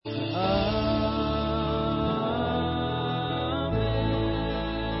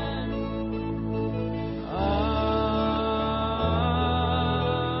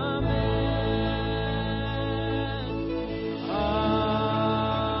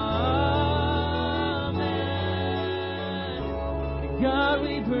God,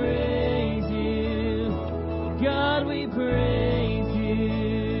 we praise you. God, we praise you.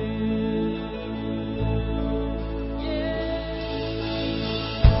 Yeah.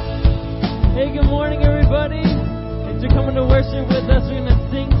 Hey, good morning, everybody. Thanks for coming to worship with us. We're going to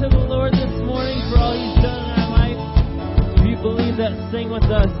sing to the Lord this morning for all He's done in our life. If you believe that, sing with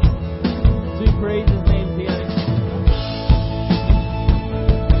us as we praise His name together.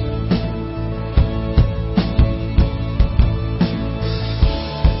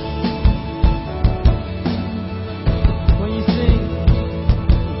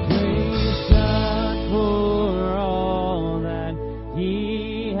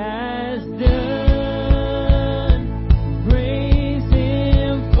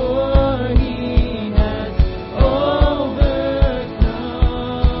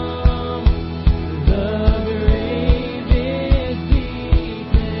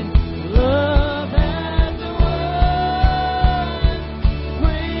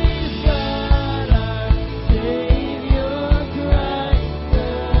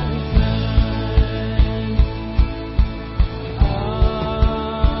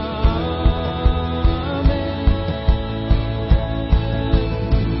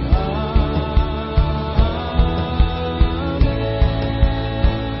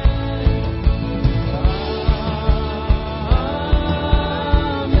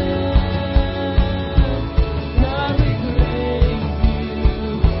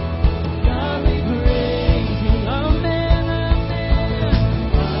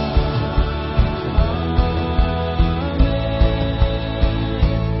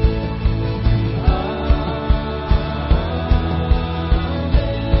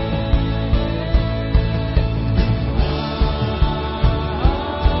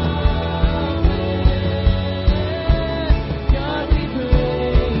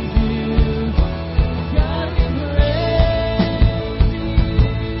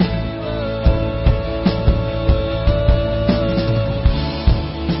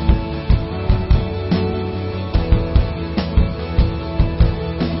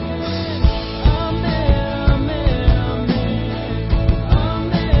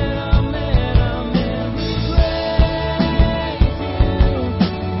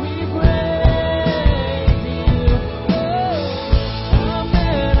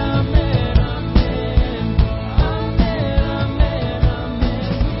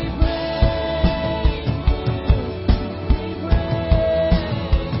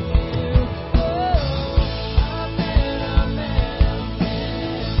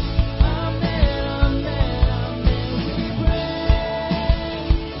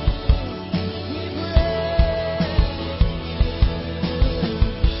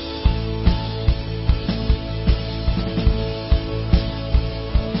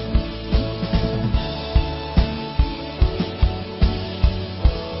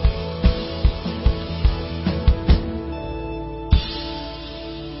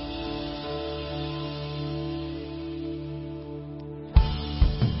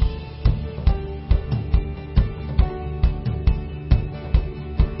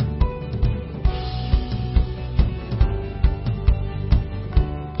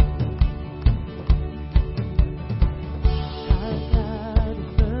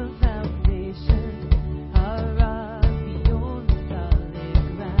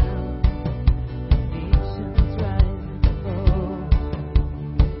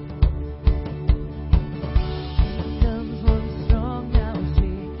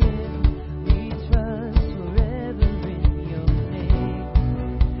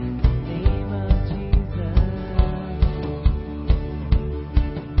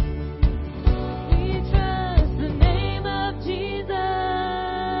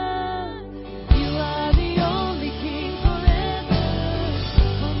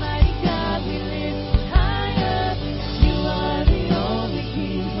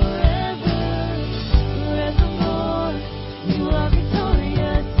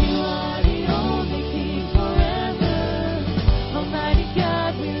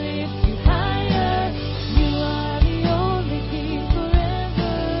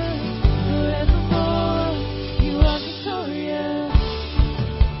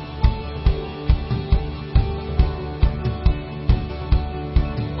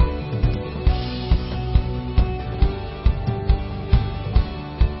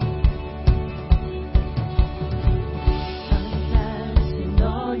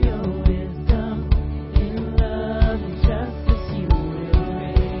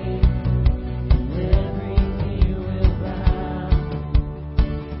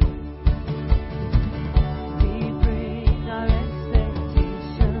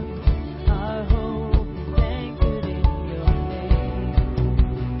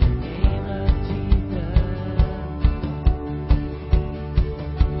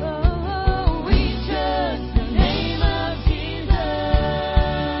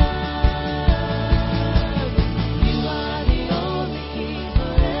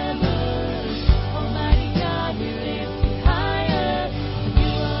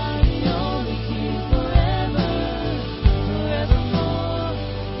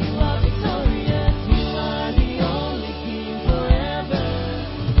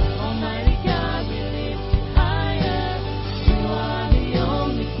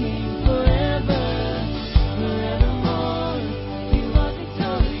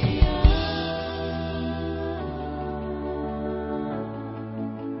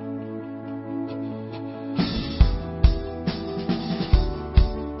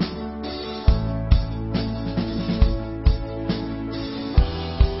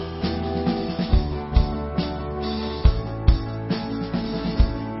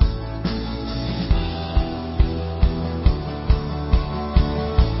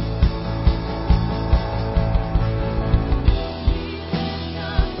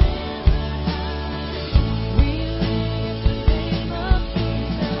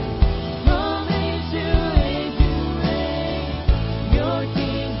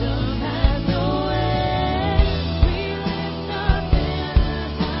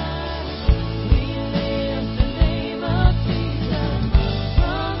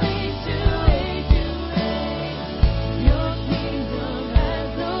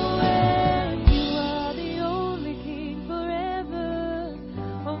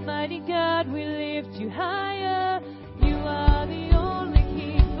 God, we lift you higher. You are the only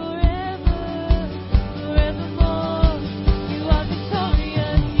King forever, forevermore. You are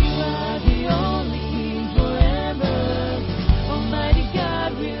victorious. You are the only King forever. Almighty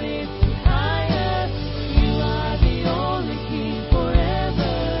God, we lift you higher. You are the only King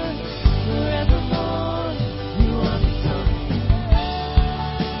forever, forevermore. You are victorious.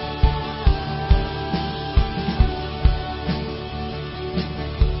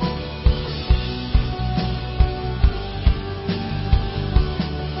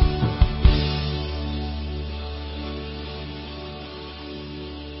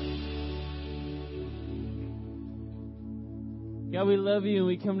 God, we love you, and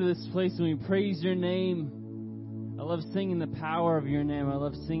we come to this place and we praise your name. I love singing the power of your name. I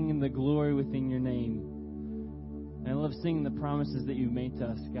love singing the glory within your name. And I love singing the promises that you've made to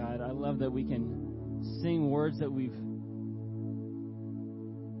us, God. I love that we can sing words that we've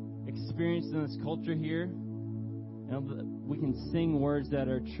experienced in this culture here. And we can sing words that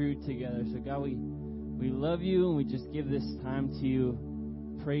are true together. So, God, we love you, and we just give this time to you,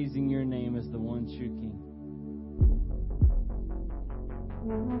 praising your name as the one true King.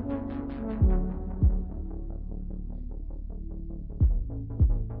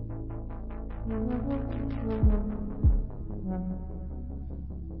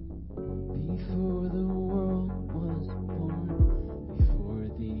 Before the world was born, before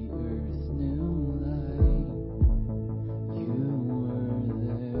the earth knew light, you were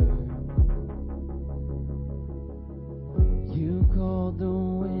there. You called the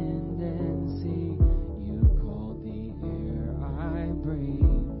wind and sea, you called the air I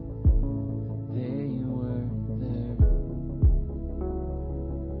breathe. They were there.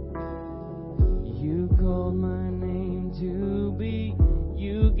 You called my name to be.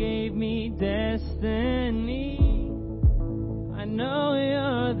 You gave me destiny. I know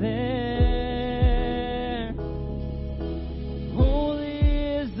you're there. Holy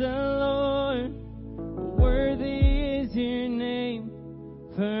is the Lord, worthy is your name.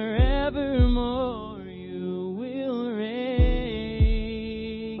 Forevermore you will reign.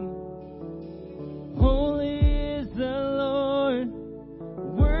 Holy is the Lord,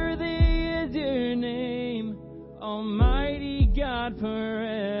 worthy is your name. Almighty God,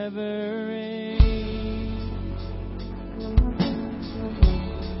 forever reigns.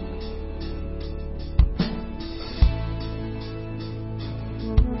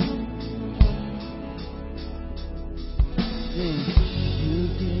 You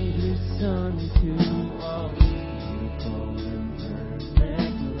gave your Son to all. You called him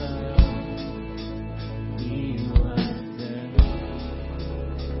perfect love. He was there.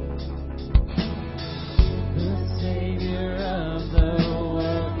 The Savior of the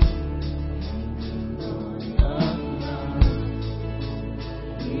world, the Lord of love.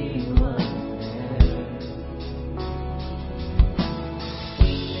 He was there.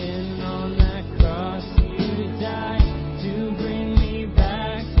 And on that cross you died to bring me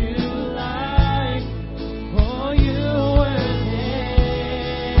back to life. Oh, you were there.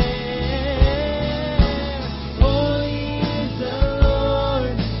 Holy is the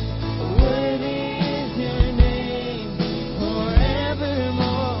Lord, worthy is your name.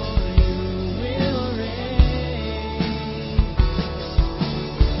 Forevermore you will reign.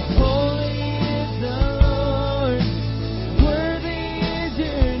 Holy is the Lord, worthy is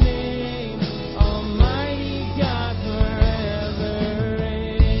your name. Almighty God, forever reign.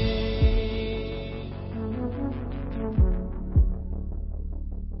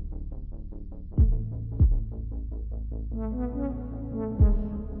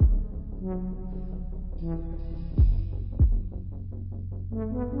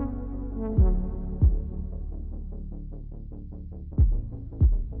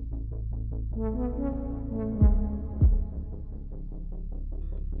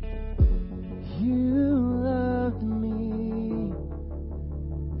 You loved me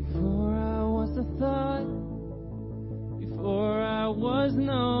before I was a thought, before I was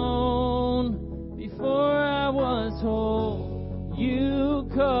known, before I was whole. You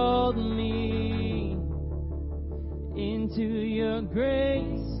called me into your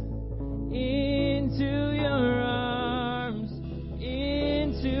grace, into your arms,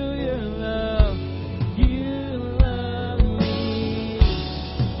 into your love. You love me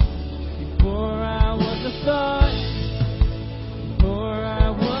before I was a thought, before I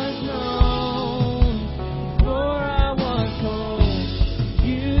was known, before I was whole.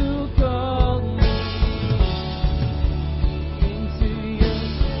 You called me into your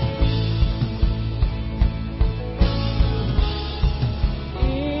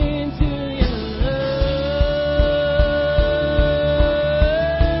love.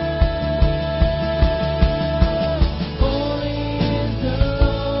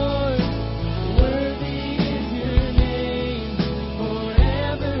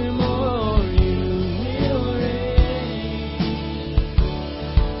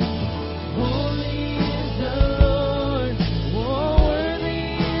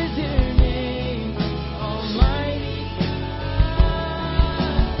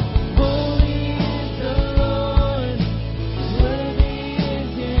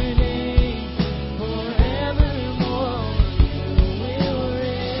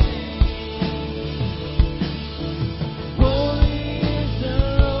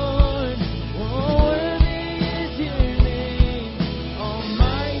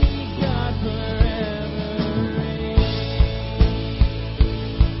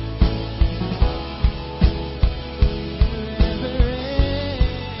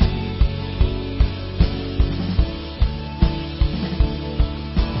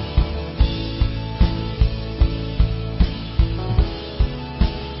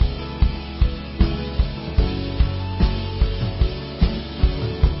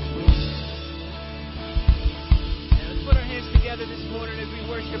 doing it as we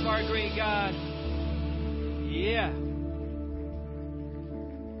worship our great God. Yeah.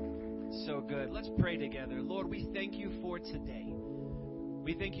 So good. Let's pray together. Lord, we thank you for today.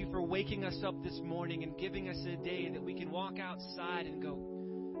 We thank you for waking us up this morning and giving us a day that we can walk outside and go,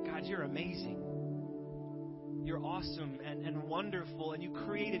 God, you're amazing. You're awesome and wonderful, and you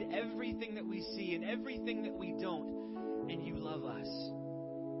created everything that we see and everything that we don't, and you love us.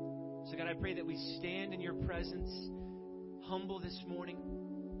 So God, I pray that we stand in your presence, humble this morning,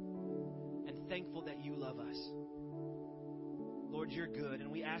 and thankful that you love us. Lord, you're good,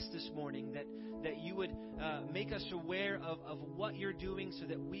 and we ask this morning that you would make us aware of what you're doing so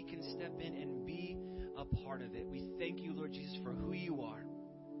that we can step in and be a part of it. We thank you, Lord Jesus, for who you are.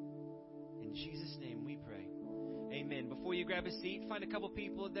 In Jesus' name we pray. Amen. Before you grab a seat, find a couple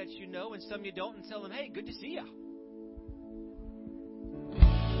people that you know and some you don't and tell them, hey, good to see ya.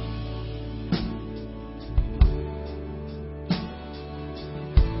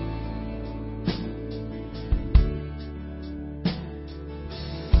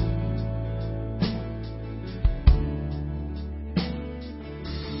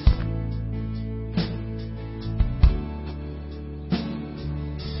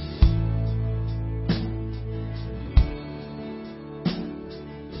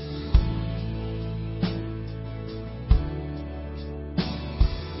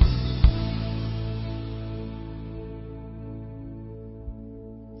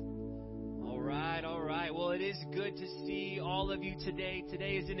 Good to see all of you today.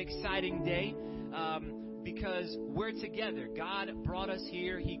 Today is an exciting day because we're together. God brought us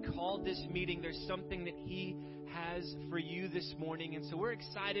here. He called this meeting. There's something that He has for you this morning. And so we're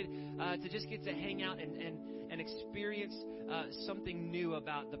excited to just get to hang out and experience something new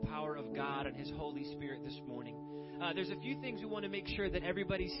about the power of God and His Holy Spirit this morning. There's a few things we want to make sure that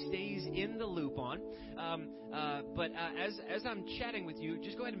everybody stays in the loop on. But as I'm chatting with you,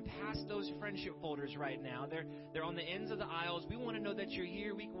 just go ahead and pass those friendship folders right now. They're on the ends of the aisles. We want to know that you're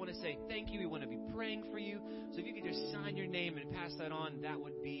here. We want to say thank you. We want to be praying for you. So if you could just sign your name and pass that on, that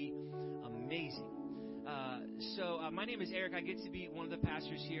would be amazing. My name is Eric. I get to be one of the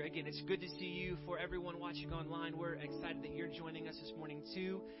pastors here. Again, it's good to see you. For everyone watching online, we're excited that you're joining us this morning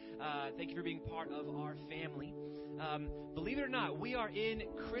too. Thank you for being part of our family. Believe it or not, we are in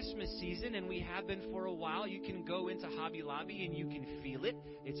Christmas season, and we have been for a while. You can go into Hobby Lobby, and you can feel it.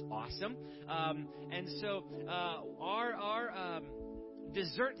 It's awesome. Our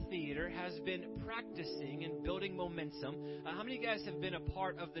dessert theater has been practicing and building momentum. How many of you guys have been a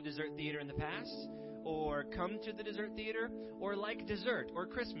part of the dessert theater in the past? Or come to the dessert theater? Or like dessert? Or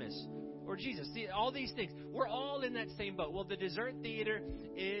Christmas? Or Jesus? See, all these things. We're all in that same boat. Well, the dessert theater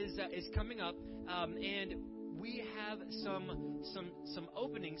is coming up, and we have some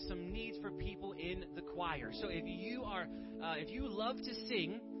openings, some needs for people in the choir. So if you love to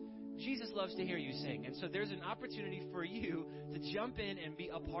sing, Jesus loves to hear you sing. And so there's an opportunity for you to jump in and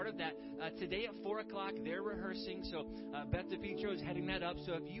be a part of that. Today at 4 o'clock, they're rehearsing. So Beth DePietro is heading that up.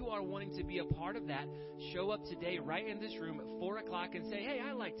 So if you are wanting to be a part of that, show up today right in this room at 4 o'clock and say, hey,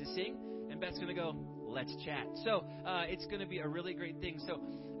 I like to sing. And Beth's going to go, let's chat. So it's going to be a really great thing. So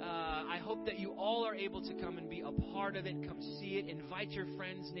I hope that you all are able to come and be a part of it. Come see it. Invite your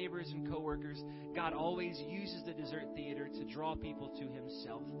friends, neighbors, and coworkers. God always uses the dessert theater to draw people to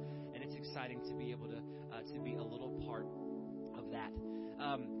Himself. And it's exciting to be able to be a little part of that.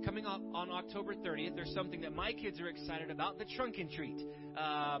 Coming up on October 30th, there's something that my kids are excited about, the Trunk and Treat.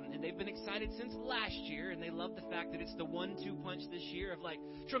 And they've been excited since last year, and they love the fact that it's the 1-2 punch this year of like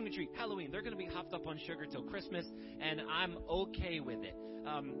Trunk and Treat, Halloween. They're going to be hopped up on sugar till Christmas, and I'm okay with it.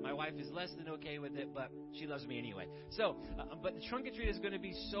 My wife is less than okay with it, but she loves me anyway. So, but the Trunk and Treat is going to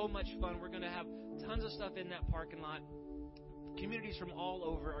be so much fun. We're going to have tons of stuff in that parking lot. Communities from all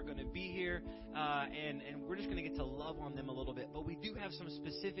over are going to be here, and we're just going to get to love on them a little bit. But we do have some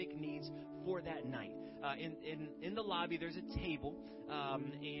specific needs for that night. In the lobby, there's a table,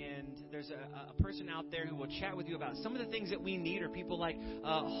 and there's a person out there who will chat with you about some of the things that we need. Are people like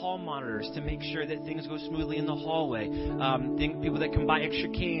hall monitors to make sure that things go smoothly in the hallway, people that can buy extra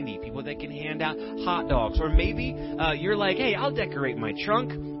candy, people that can hand out hot dogs, or maybe you're like, hey, I'll decorate my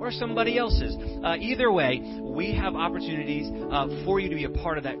trunk, or somebody else's. Either way, we have opportunities for you to be a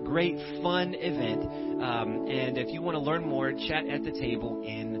part of that great, fun event. And if you want to learn more, chat at the table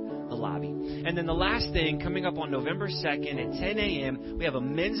in the lobby. And then the last thing, coming up on November 2nd at 10 a.m., we have a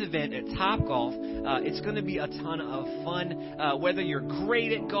men's event at Topgolf. It's going to be a ton of fun. Whether you're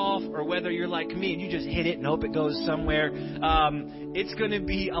great at golf or whether you're like me and you just hit it and hope it goes somewhere, it's going to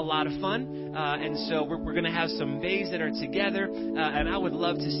be a lot of fun. And so we're going to have some bays that are together. And I would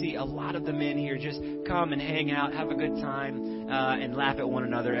love to see a lot of the men here just come and hang out, have a good time, and laugh at one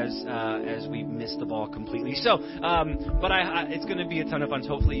another as we miss the ball completely. So, but it's going to be a ton of fun. So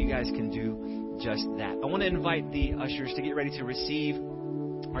hopefully you guys can do just that. I want to invite the ushers to get ready to receive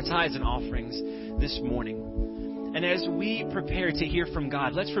our tithes and offerings this morning. And as we prepare to hear from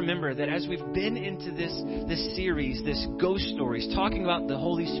God, let's remember that as we've been into this series, this ghost stories, talking about the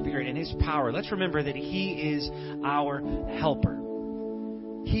Holy Spirit and His power, let's remember that He is our helper.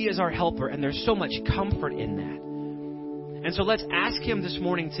 He is our helper, and there's so much comfort in that. And so let's ask Him this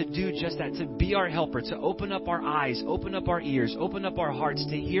morning to do just that, to be our helper, to open up our eyes, open up our ears, open up our hearts,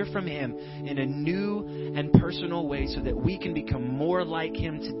 to hear from Him in a new and personal way so that we can become more like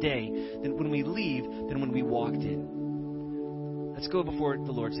Him today than when we leave, than when we walked in. Let's go before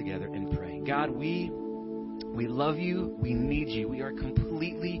the Lord together and pray. God, we love You. We need You. We are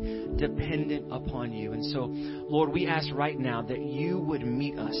completely dependent upon You. And so, Lord, we ask right now that You would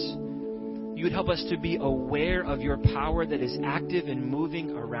meet us. You would help us to be aware of Your power that is active and moving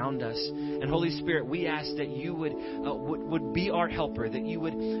around us. And Holy Spirit, we ask that You would be our helper, that You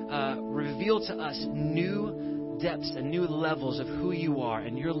would reveal to us new depths and new levels of who You are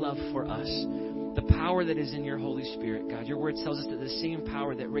and Your love for us. The power that is in Your Holy Spirit, God. Your word tells us that the same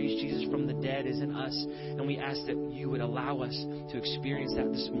power that raised Jesus from the dead is in us. And we ask that You would allow us to experience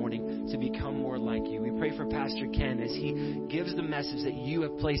that this morning, to become more like You. We pray for Pastor Ken as he gives the message that You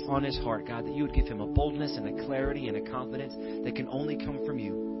have placed on his heart, God, that You would give him a boldness and a clarity and a confidence that can only come from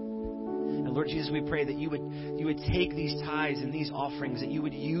You. And Lord Jesus, we pray that You would take these tithes and these offerings, that You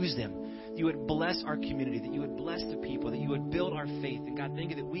would use them. You would bless our community, that You would bless the people, that You would build our faith. And God, thank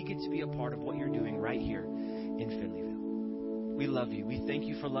You that we get to be a part of what You're doing right here in Finleyville. We love You. We thank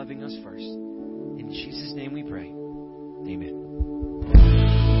You for loving us first. In Jesus' name we pray. Amen.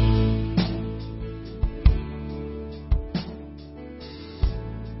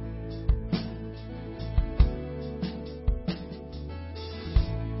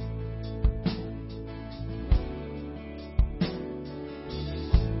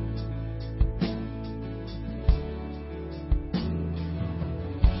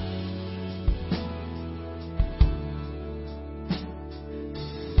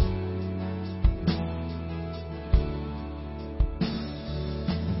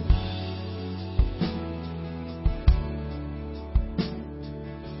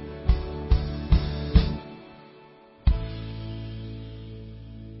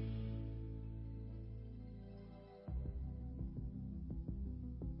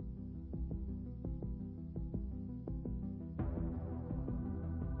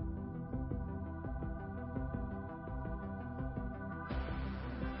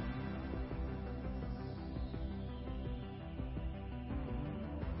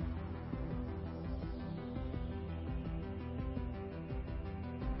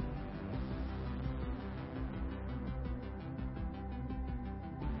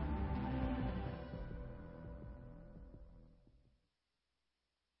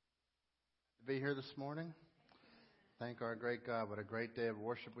 Be here this morning. Thank our great God. What a great day of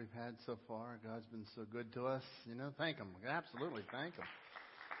worship we've had so far. God's been so good to us. Thank Him. Absolutely thank Him.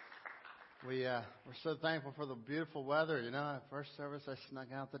 We're so thankful for the beautiful weather. At first service, I snuck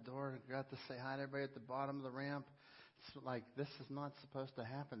out the door and got to say hi to everybody at the bottom of the ramp. It's like, this is not supposed to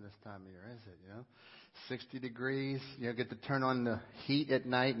happen this time of year, is it? 60 degrees. Get to turn on the heat at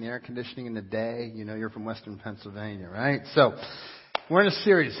night and the air conditioning in the day. You're from Western Pennsylvania, right? So, we're in a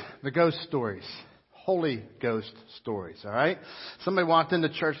series, the Ghost Stories, Holy Ghost Stories, all right? Somebody walked into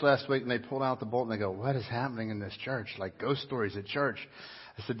church last week and they pulled out the bolt and they go, what is happening in this church? Like ghost stories at church.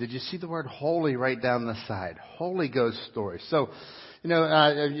 I said, did you see the word holy right down the side? Holy Ghost Stories. So,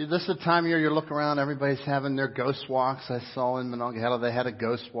 this is the time of year you look around, everybody's having their ghost walks. I saw in Monongahela they had a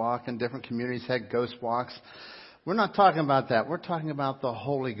ghost walk and different communities had ghost walks. We're not talking about that. We're talking about the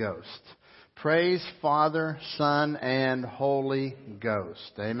Holy Ghost. Praise Father, Son, and Holy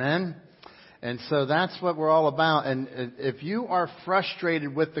Ghost. Amen? And so that's what we're all about. And if you are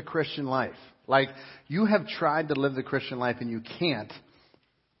frustrated with the Christian life, like you have tried to live the Christian life and you can't,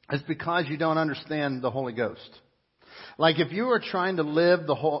 it's because you don't understand the Holy Ghost. Like if you are trying to live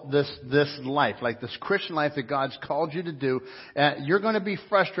this life, like this Christian life that God's called you to do, you're going to be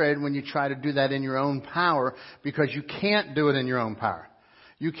frustrated when you try to do that in your own power because you can't do it in your own power.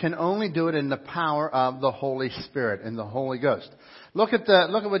 You can only do it in the power of the Holy Spirit and the Holy Ghost. Look at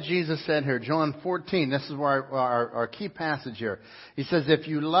what Jesus said here, John 14. This is where our key passage here. He says, if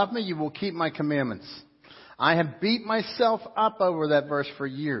you love me, you will keep my commandments. I have beat myself up over that verse for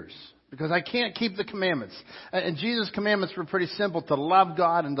years. because I can't keep the commandments. And Jesus' commandments were pretty simple: to love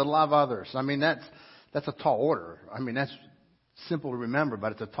God and to love others. I mean, that's a tall order. I mean, that's simple to remember,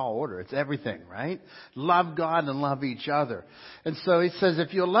 but it's a tall order. It's everything, right? Love God and love each other. And so he says,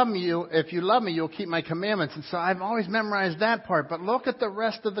 if you love me, you'll keep my commandments. And so I've always memorized that part. But look at the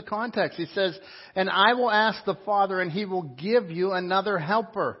rest of the context. He says, and I will ask the Father, and he will give you another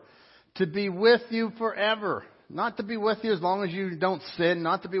helper to be with you forever. Not to be with you as long as you don't sin.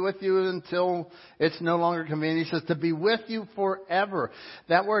 Not to be with you until it's no longer convenient. He says to be with you forever.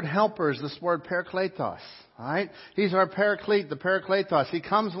 That word helper is this word parakletos. All right? He's our paraclete, the parakletos. He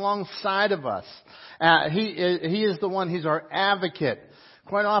comes alongside of us. He is the one. He's our advocate.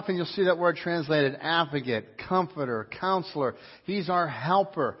 Quite often you'll see that word translated advocate, comforter, counselor. He's our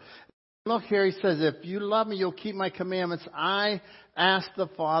helper. Look here, he says, if you love me, you'll keep my commandments. I ask the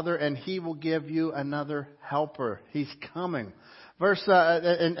Father, and he will give you another helper. He's coming.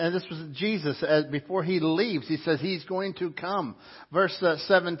 And this was Jesus. Before he leaves, he says he's going to come. Verse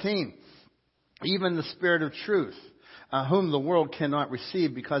 17. Even the Spirit of truth, whom the world cannot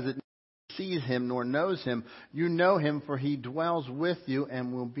receive because it sees him nor knows him. You know him, for he dwells with you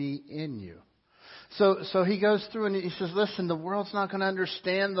and will be in you. So he goes through and he says, listen, the world's not going to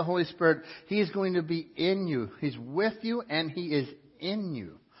understand the Holy Spirit. He's going to be in you. He's with you and he is in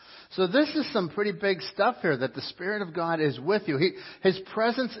you. So this is some pretty big stuff here, that the Spirit of God is with you. His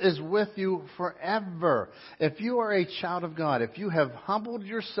presence is with you forever. If you are a child of God, if you have humbled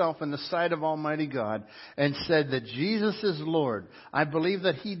yourself in the sight of Almighty God and said that Jesus is Lord, I believe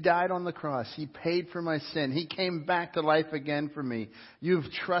that he died on the cross. He paid for my sin. He came back to life again for me. You've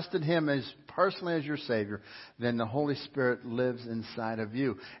trusted him as personally as your Savior. Then the Holy Spirit lives inside of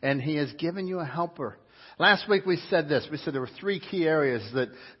you. And he has given you a helper. Last week we said this. We said there were 3 key areas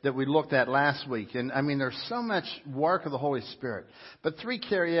that we looked at last week. And I mean, there's so much work of the Holy Spirit. But 3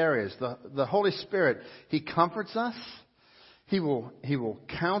 key areas. The Holy Spirit, he comforts us. He will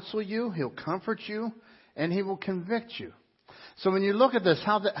counsel you. He'll comfort you. And he will convict you. So when you look at this,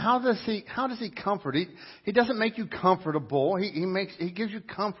 how does he comfort? He doesn't make you comfortable. He gives you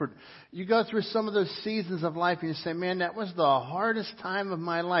comfort. You go through some of those seasons of life and you say, man, that was the hardest time of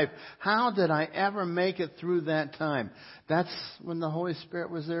my life. How did I ever make it through that time? That's when the Holy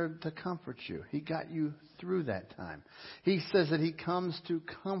Spirit was there to comfort you. He got you through that time. He says that he comes to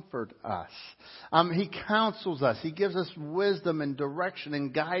comfort us. He counsels us. He gives us wisdom and direction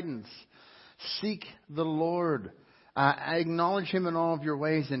and guidance. Seek the Lord. Acknowledge him in all of your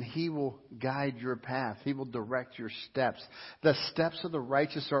ways and he will guide your path. He will direct your steps. The steps of the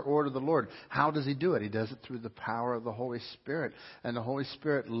righteous are ordered of the Lord. How does he do it? He does it through the power of the Holy Spirit. And the Holy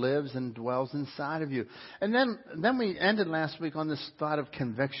Spirit lives and dwells inside of you. And then we ended last week on this thought of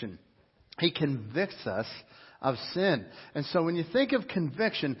conviction. He convicts us of sin. And so when you think of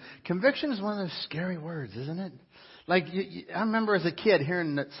conviction is one of those scary words, isn't it? Like, I remember as a kid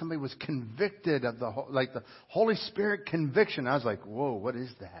hearing that somebody was convicted of the Holy Spirit conviction. I was like, whoa, what is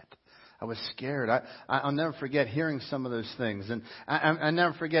that? I was scared. I'll never forget hearing some of those things. And I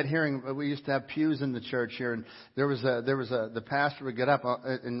never forget hearing, we used to have pews in the church here, and the pastor would get up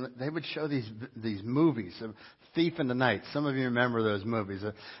and they would show these movies of Thief in the Night. Some of you remember those movies.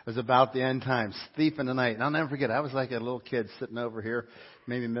 It was about the end times. Thief in the Night. And I'll never forget, I was like a little kid sitting over here,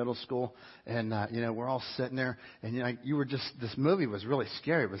 maybe middle school, and we're all sitting there, and this movie was really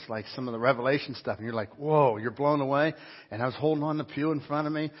scary. It was like some of the Revelation stuff, and you're like, whoa, you're blown away. And I was holding on the pew in front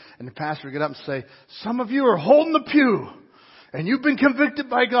of me, and the pastor would get up and say, some of you are holding the pew, and you've been convicted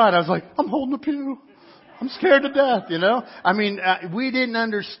by God. I was like, I'm holding the pew. I'm scared to death, I mean, we didn't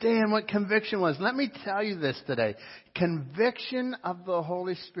understand what conviction was. Let me tell you this today. Conviction of the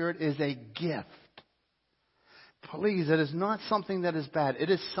Holy Spirit is a gift. Please, it is not something that is bad.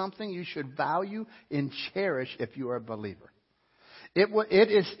 It is something you should value and cherish if you are a believer.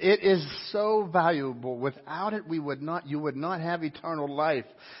 It is so valuable. Without it, you would not have eternal life.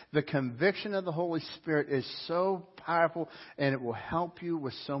 The conviction of the Holy Spirit is so powerful, and it will help you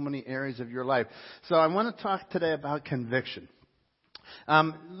with so many areas of your life. So I want to talk today about conviction.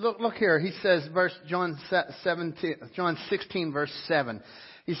 Look here. He says, John 16, verse 7.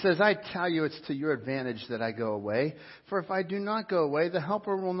 He says, I tell you it's to your advantage that I go away. For if I do not go away, the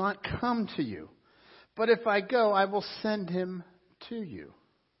Helper will not come to you. But if I go, I will send him to you.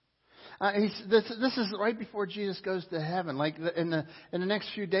 This is right before Jesus goes to heaven. Like in the next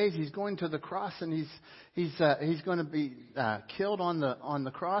few days, he's going to the cross, and he's going to be killed on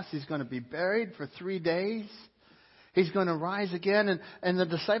the cross. He's going to be buried for 3 days. He's going to rise again, and the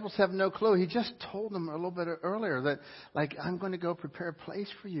disciples have no clue. He just told them a little bit earlier that, like, I'm going to go prepare a place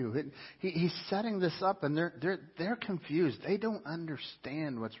for you. He's setting this up, and they're confused. They don't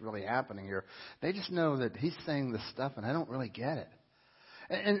understand what's really happening here. They just know that he's saying this stuff, and I don't really get it.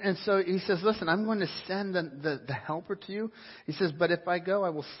 And so he says, listen, I'm going to send the helper to you. He says, but if I go, I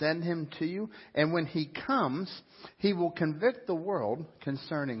will send him to you. And when he comes, he will convict the world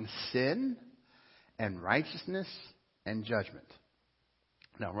concerning sin and righteousness and judgment.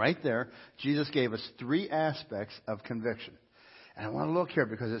 Now, right there, Jesus gave us 3 aspects of conviction. And I want to look here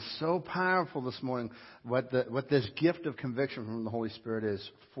because it's so powerful this morning what this gift of conviction from the Holy Spirit is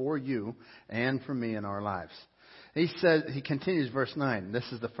for you and for me in our lives. He says, he continues verse 9. This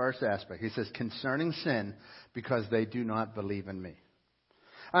is the first aspect. He says, concerning sin, because they do not believe in me.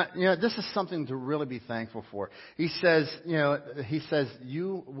 This is something to really be thankful for. He says,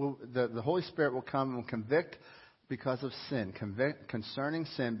 the Holy Spirit will come and will convict because of sin, concerning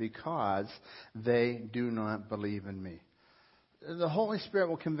sin, because they do not believe in me. The Holy Spirit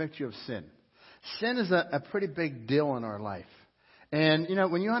will convict you of sin. Sin is a pretty big deal in our life. And,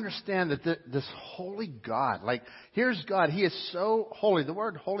 when you understand that this holy God, like, here's God, He is so holy. The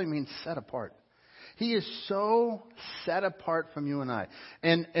word holy means set apart. He is so set apart from you and I.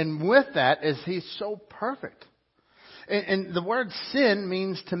 And with that is He's so perfect. And the word sin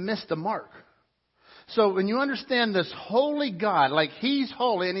means to miss the mark. So when you understand this holy God, like He's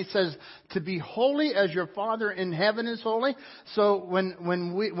holy, and He says to be holy as your Father in heaven is holy. So when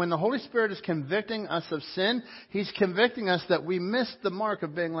the Holy Spirit is convicting us of sin, He's convicting us that we missed the mark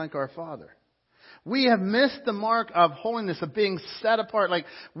of being like our Father. We have missed the mark of holiness, of being set apart. Like,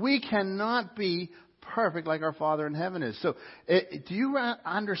 we cannot be perfect like our Father in heaven is. So do you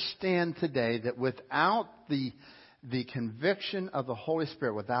understand today that without the conviction of the Holy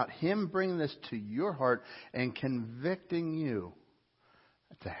Spirit, without Him bringing this to your heart and convicting you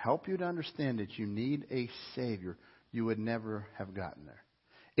to help you to understand that you need a Savior, you would never have gotten there.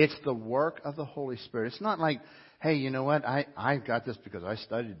 It's the work of the Holy Spirit. It's not like, hey, you know what, I got this because I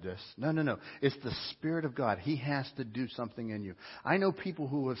studied this. No. It's the Spirit of God. He has to do something in you. I know people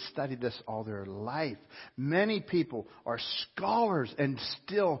who have studied this all their life. Many people are scholars and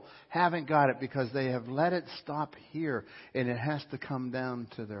still haven't got it because they have let it stop here, and it has to come down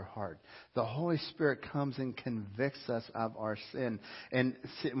to their heart. The Holy Spirit comes and convicts us of our sin. And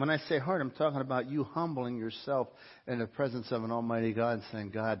when I say heart, I'm talking about you humbling yourself in the presence of an almighty God and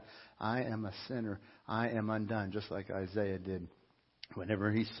saying, God, I am a sinner. I am undone, just like Isaiah did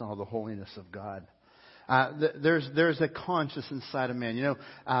whenever he saw the holiness of God. There's a conscience inside of man.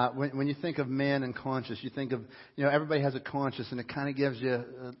 When you think of man and conscience, you think of, everybody has a conscience, and it kind of gives you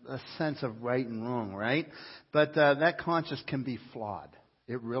a sense of right and wrong, right? But that conscience can be flawed.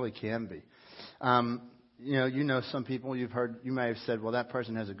 It really can be. Some people you may have said, well, that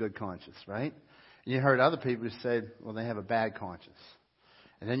person has a good conscience, right? And you heard other people who say, well, they have a bad conscience.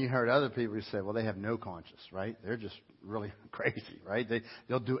 And then you heard other people who say, well, they have no conscience, right? They're just really crazy, right?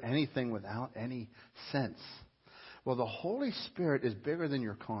 They'll do anything without any sense. Well, the Holy Spirit is bigger than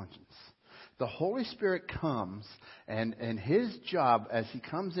your conscience. The Holy Spirit comes, and His job as He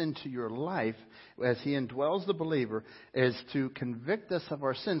comes into your life, as He indwells the believer, is to convict us of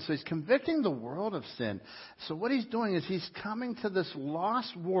our sins. So He's convicting the world of sin. So what He's doing is He's coming to this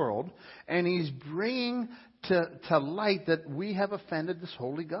lost world, and He's bringing to light that we have offended this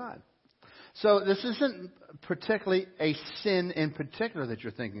holy God. So this isn't particularly a sin in particular that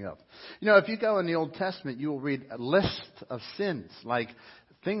you're thinking of. If you go in the Old Testament, you will read a list of sins, like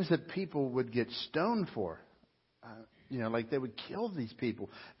things that people would get stoned for. Like they would kill these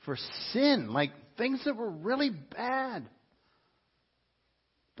people for sin, like things that were really bad.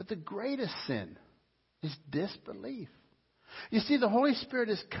 But the greatest sin is disbelief. You see, the Holy Spirit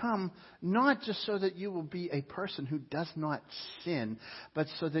has come not just so that you will be a person who does not sin, but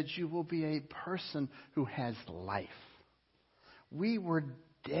so that you will be a person who has life. We were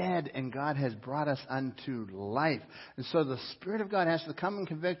dead, and God has brought us unto life. And so the Spirit of God has to come and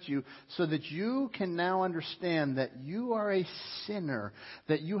convict you so that you can now understand that you are a sinner,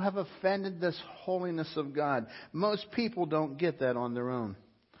 that you have offended this holiness of God. Most people don't get that on their own.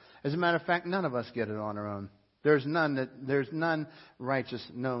 As a matter of fact, none of us get it on our own. There's none righteous,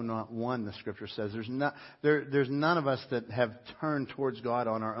 no, not one, the Scripture says. There's none of us that have turned towards God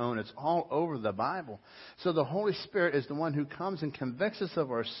on our own. It's all over the Bible. So the Holy Spirit is the one who comes and convicts us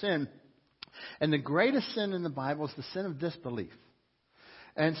of our sin. And the greatest sin in the Bible is the sin of disbelief.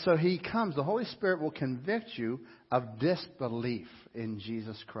 And so He comes, the Holy Spirit will convict you of disbelief in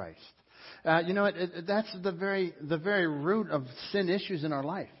Jesus Christ. That's the very root of sin issues in our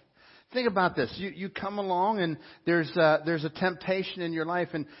life. Think about this. You come along and there's a temptation in your life,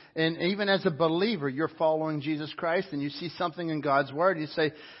 and even as a believer, you're following Jesus Christ, and you see something in God's Word, you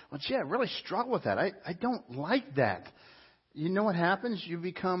say, well, gee, I really struggle with that. I don't like that. You know what happens? You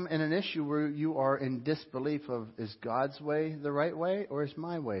become in an issue where you are in disbelief of, is God's way the right way, or is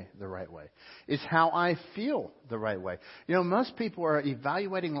my way the right way? Is how I feel the right way? You know, most people are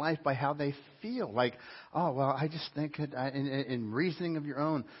evaluating life by how they feel. Like, oh, well, I just think it, in reasoning of your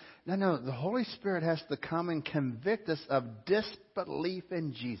own. No, the Holy Spirit has to come and convict us of disbelief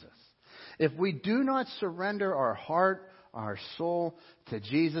in Jesus. If we do not surrender our heart, our soul to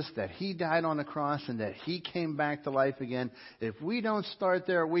Jesus, that He died on the cross and that He came back to life again, if we don't start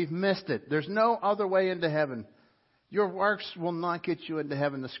there, we've missed it. There's no other way into heaven. Your works will not get you into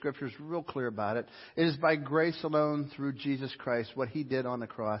heaven. The Scripture is real clear about it. It is by grace alone through Jesus Christ, what He did on the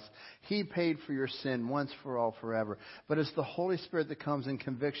cross. He paid for your sin once for all forever. But it's the Holy Spirit that comes and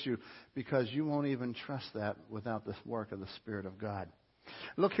convicts you, because you won't even trust that without the work of the Spirit of God.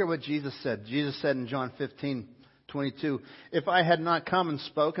 Look here what Jesus said. Jesus said in John 15:22, if I had not come and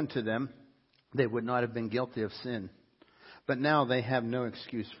spoken to them, they would not have been guilty of sin. But now they have no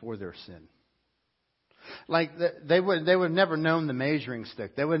excuse for their sin. Like they would have never known the measuring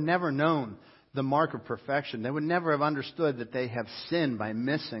stick. They would have never known the mark of perfection. They would never have understood that they have sinned by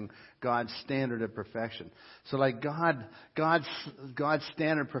missing God's standard of perfection. So like God's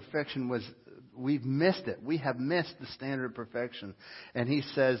standard of perfection was, we've missed it. We have missed the standard of perfection. And He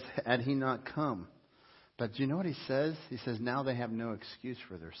says, had He not come. But do you know what He says? He says, now they have no excuse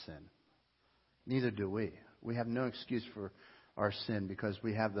for their sin. Neither do we. We have no excuse for our sin, because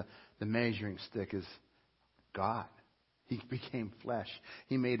we have the measuring stick is God. He became flesh.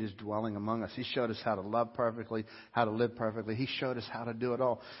 He made His dwelling among us. He showed us how to love perfectly, how to live perfectly. He showed us how to do it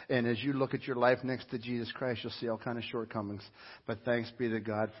all. And as you look at your life next to Jesus Christ, you'll see all kinds of shortcomings. But thanks be to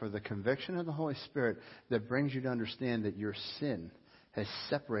God for the conviction of the Holy Spirit that brings you to understand that your sin has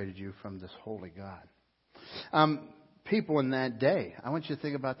separated you from this holy God. People in that day, I want you to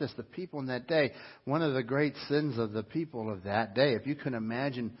think about this. The people in that day, one of the great sins of the people of that day, if you can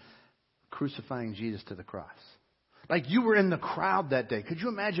imagine crucifying Jesus to the cross. Like you were in the crowd that day. Could you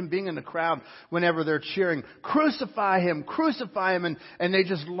imagine being in the crowd whenever they're cheering, crucify Him, and they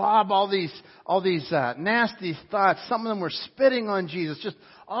just lob all these nasty thoughts. Some of them were spitting on Jesus, just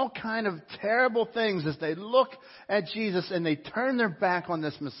all kind of terrible things as they look at Jesus and they turn their back on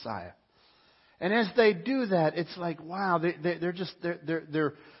this Messiah. And as they do that, it's like, wow, they've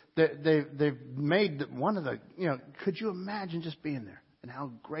made one of the, could you imagine just being there and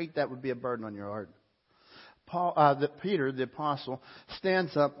how great that would be a burden on your heart? Peter, the apostle,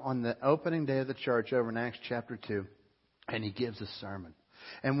 stands up on the opening day of the church over in Acts chapter 2, and he gives a sermon.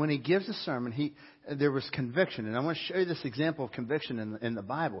 And when he gives a sermon, there was conviction. And I want to show you this example of conviction in the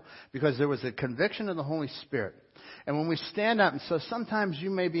Bible, because there was a conviction of the Holy Spirit. And when we stand up, and so sometimes you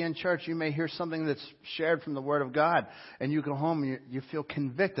may be in church, you may hear something that's shared from the Word of God, and you go home and you feel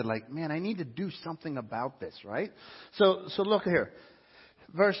convicted, like, man, I need to do something about this, right? So look here.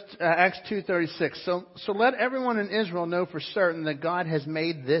 Acts 2:36. So let everyone in Israel know for certain that God has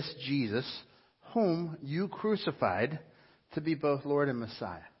made this Jesus, whom you crucified, to be both Lord and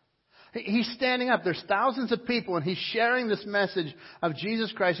Messiah. He's standing up. There's thousands of people, and he's sharing this message of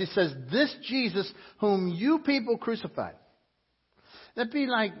Jesus Christ. He says, this Jesus whom you people crucified. That'd be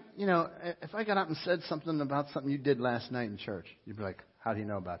like, if I got up and said something about something you did last night in church, you'd be like, how do you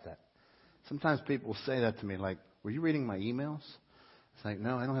know about that? Sometimes people will say that to me, like, were you reading my emails? It's like,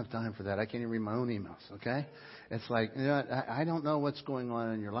 no, I don't have time for that. I can't even read my own emails, okay? It's like, I don't know what's going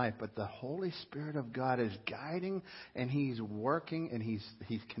on in your life, but the Holy Spirit of God is guiding, and He's working, and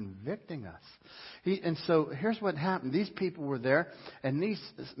He's convicting us. And so here's what happened. These people were there, and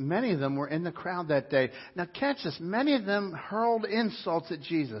many of them were in the crowd that day. Now catch this. Many of them hurled insults at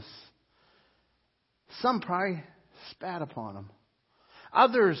Jesus. Some probably spat upon Him.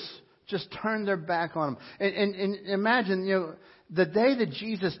 Others just turned their back on Him. And imagine, the day that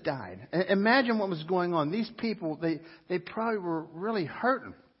Jesus died, imagine what was going on. These people, they probably were really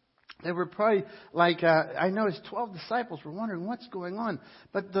hurting. They were probably like, I know His 12 disciples were wondering what's going on.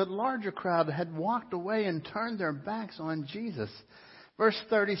 But the larger crowd had walked away and turned their backs on Jesus. Verse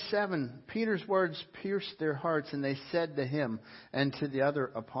 37, Peter's words pierced their hearts, and they said to him and to the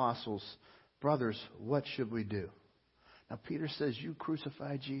other apostles, brothers, what should we do? Now Peter says, you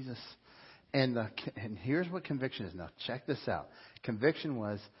crucified Jesus. And here's what conviction is. Now, check this out. Conviction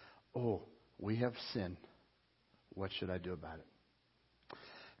was, we have sinned. What should I do about it?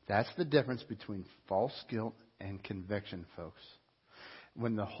 That's the difference between false guilt and conviction, folks.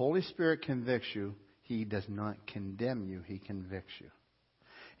 When the Holy Spirit convicts you, He does not condemn you. He convicts you.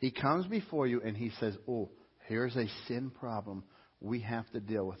 He comes before you and he says, oh, here's a sin problem. We have to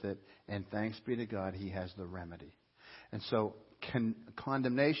deal with it. And thanks be to God, he has the remedy. And so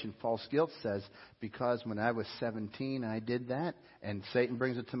condemnation, false guilt says, because when I was 17, I did that, and Satan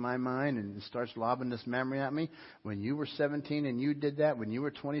brings it to my mind and starts lobbing this memory at me. When you were 17 and you did that, when you were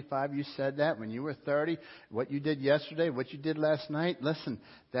 25, you said that, when you were 30, what you did yesterday, what you did last night, listen,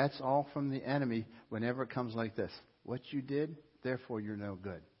 that's all from the enemy whenever it comes like this. What you did, therefore you're no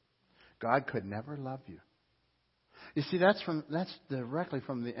good. God could never love you. You see, that's directly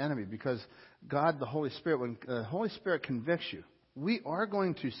from the enemy, because God, the Holy Spirit, when the Holy Spirit convicts you, we are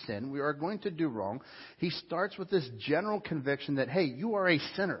going to sin. We are going to do wrong. He starts with this general conviction that, hey, you are a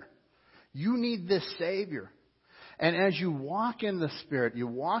sinner. You need this Savior. And as you walk in the Spirit, you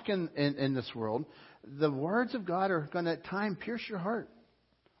walk in this world, the words of God are going to at times pierce your heart.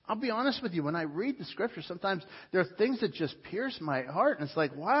 I'll be honest with you. When I read the Scripture, sometimes there are things that just pierce my heart. And it's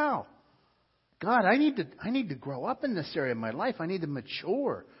like, wow, God, I need to grow up in this area of my life. I need to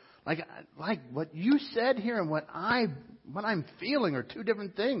mature. Like what you said here and what I'm feeling are two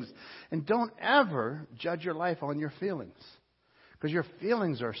different things. And don't ever judge your life on your feelings. Because your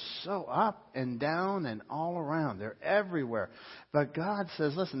feelings are so up and down and all around. They're everywhere. But God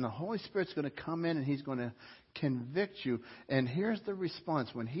says, listen, the Holy Spirit's going to come in and He's going to convict you. And here's the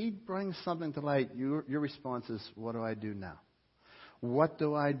response. When He brings something to light, your response is, what do I do now? What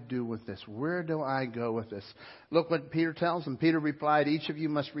do I do with this? Where do I go with this? Look what Peter tells him. Peter replied, each of you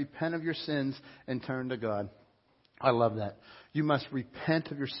must repent of your sins and turn to God. I love that. You must repent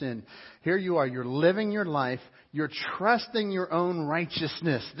of your sin. Here you are. You're living your life. You're trusting your own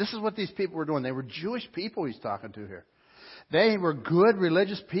righteousness. This is what these people were doing. They were Jewish people he's talking to here. They were good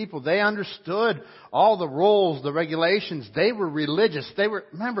religious people. They understood all the rules, the regulations. They were religious.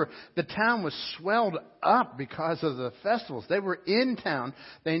 Remember, the town was swelled up because of the festivals. They were in town.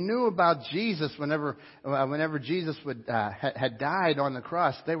 They knew about Jesus whenever Jesus had died on the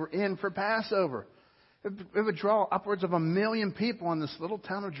cross. They were in for Passover. It would draw upwards of 1 million people in this little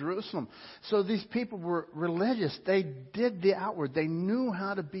town of Jerusalem. So these people were religious. They did the outward. They knew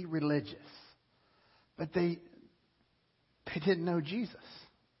how to be religious. But they didn't know Jesus.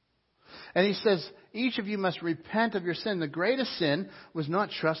 And he says, each of you must repent of your sin. The greatest sin was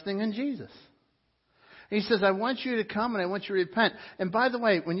not trusting in Jesus. He says, I want you to come and I want you to repent. And by the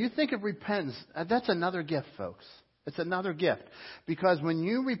way, when you think of repentance, that's another gift, folks. It's another gift. Because when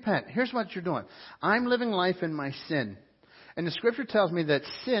you repent, here's what you're doing. I'm living life in my sin. And the Scripture tells me that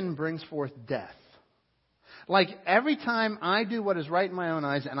sin brings forth death. Like every time I do what is right in my own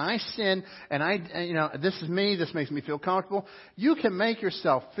eyes and I sin and this is me, this makes me feel comfortable, you can make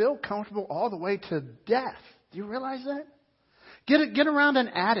yourself feel comfortable all the way to death. Do you realize that? Get around an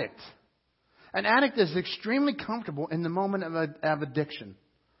addict. An addict is extremely comfortable in the moment of addiction.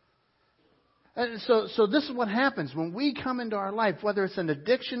 And so this is what happens when we come into our life, whether it's an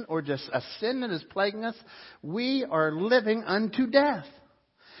addiction or just a sin that is plaguing us, we are living unto death.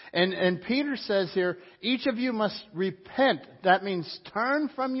 And Peter says here, each of you must repent. That means turn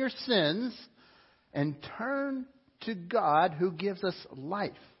from your sins and turn to God who gives us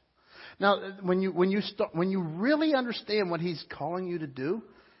life. Now, when you really understand what He's calling you to do,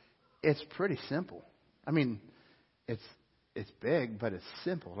 it's pretty simple. I mean, it's big, but it's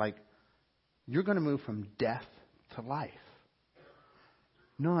simple. Like, you're going to move from death to life.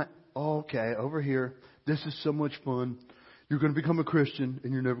 Not, okay, over here, this is so much fun. You're going to become a Christian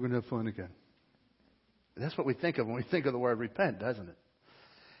and you're never going to have fun again. That's what we think of when we think of the word repent, doesn't it?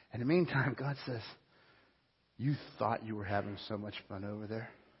 In the meantime, God says, you thought you were having so much fun over there.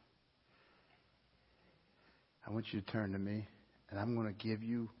 I want you to turn to me and I'm going to give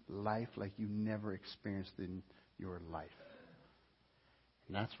you life like you never experienced in your life.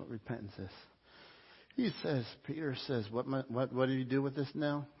 And that's what repentance is. Peter says, what do you do with this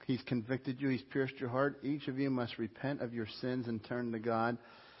now? He's convicted you. He's pierced your heart. Each of you must repent of your sins and turn to God.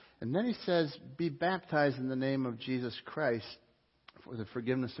 And then he says, be baptized in the name of Jesus Christ for the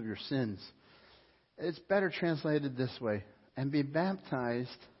forgiveness of your sins. It's better translated this way. And be baptized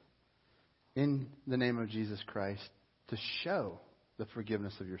in the name of Jesus Christ to show the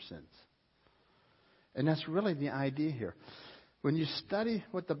forgiveness of your sins. And that's really the idea here. When you study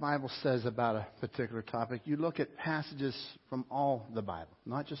what the Bible says about a particular topic, you look at passages from all the Bible,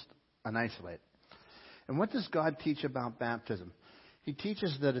 not just an isolated. And what does God teach about baptism? He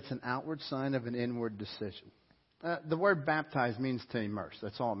teaches that it's an outward sign of an inward decision. The word baptize means to immerse.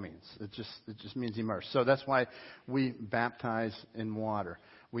 That's all it means. It just means immerse. So that's why we baptize in water.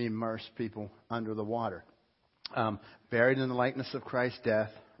 We immerse people under the water. Buried in the likeness of Christ's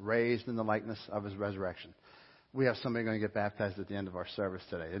death, raised in the likeness of His resurrection. We have somebody going to get baptized at the end of our service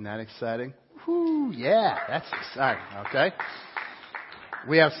today. Isn't that exciting? Whoo, yeah, that's exciting, okay?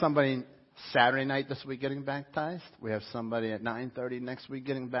 We have somebody Saturday night this week getting baptized. We have somebody at 9:30 next week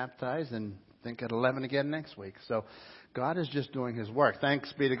getting baptized, and I think at 11 again next week. So God is just doing His work.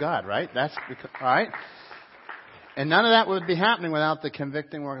 Thanks be to God, right? That's because, all right? And none of that would be happening without the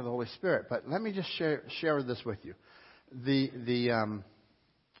convicting work of the Holy Spirit. But let me just share this with you.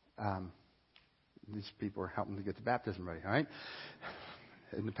 These people are helping to get the baptism ready, all right?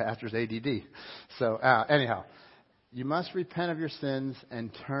 And the pastor's ADD. So anyhow, you must repent of your sins and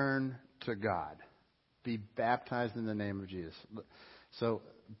turn to God. Be baptized in the name of Jesus. So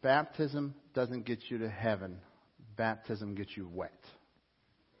baptism doesn't get you to heaven. Baptism gets you wet.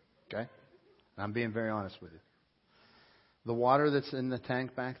 Okay? I'm being very honest with you. The water that's in the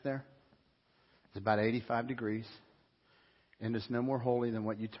tank back there is about 85 degrees, and it's no more holy than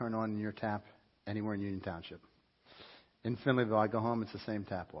what you turn on in your tap anywhere in Union Township. In Finleyville, I go home, it's the same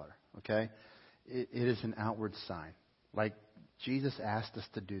tap water. Okay? It is an outward sign. Like Jesus asked us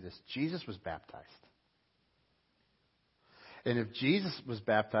to do this. Jesus was baptized. And if Jesus was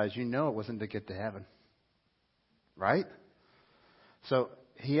baptized, you know it wasn't to get to heaven. Right? So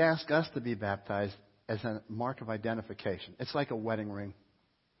He asked us to be baptized as a mark of identification. It's like a wedding ring.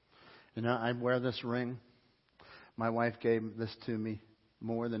 You know, I wear this ring. My wife gave this to me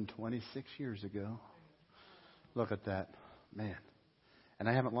more than 26 years ago. Look at that. Man. And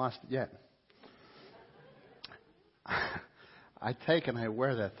I haven't lost it yet. I take and I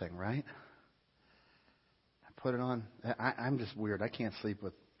wear that thing, right? I put it on. I'm just weird. I can't sleep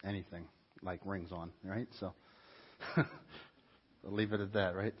with anything like rings on, right? So I'll leave it at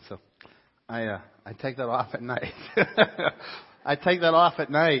that, right? So I take that off at night. I take that off at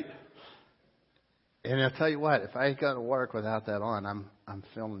night. And I'll tell you what, if I go to work without that on, I'm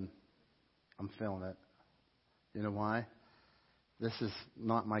feeling it. You know why? This is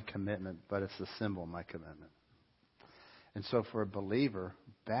not my commitment, but it's the symbol of my commitment. And so for a believer,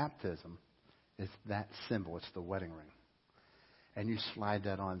 baptism is that symbol. It's the wedding ring. And you slide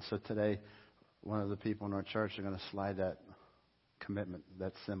that on. So today, one of the people in our church are going to slide that commitment,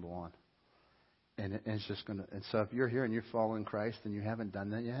 that symbol on. And it's just going to. And so if you're here and you're following Christ and you haven't done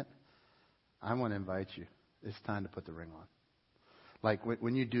that yet, I want to invite you. It's time to put the ring on. Like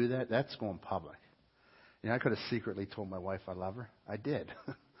when you do that, that's going public. You know, I could have secretly told my wife I love her. I did.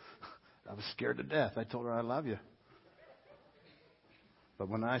 I was scared to death. I told her I love you. But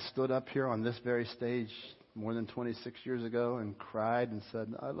when I stood up here on this very stage more than 26 years ago and cried and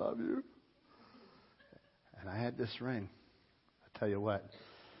said, I love you, and I had this ring, I tell you what,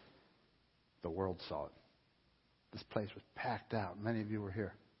 the world saw it. This place was packed out. Many of you were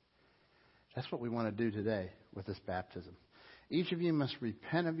here. That's what we want to do today with this baptism. Each of you must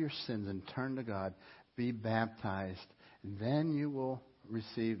repent of your sins and turn to God, be baptized, and then you will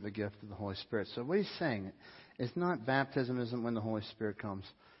receive the gift of the Holy Spirit. So what he's saying is not baptism isn't when the Holy Spirit comes.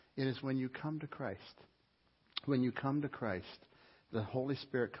 It is when you come to Christ. When you come to Christ, the Holy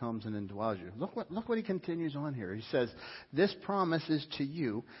Spirit comes and indwells you. Look what he continues on here. He says, this promise is to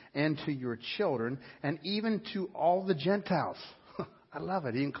you and to your children and even to all the Gentiles. I love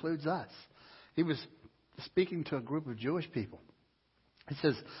it. He includes us. He was speaking to a group of Jewish people. He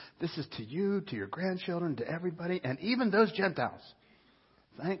says, this is to you, to your grandchildren, to everybody, and even those Gentiles.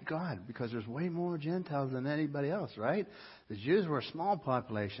 Thank God, because there's way more Gentiles than anybody else, right? The Jews were a small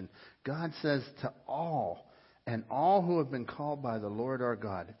population. God says to all, and all who have been called by the Lord our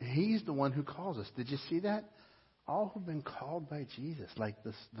God. He's the one who calls us. Did you see that? All who've been called by Jesus, like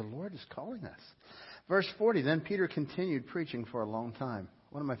this, the Lord is calling us. Verse 40, then Peter continued preaching for a long time.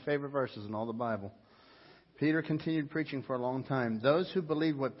 One of my favorite verses in all the Bible. Peter continued preaching for a long time. Those who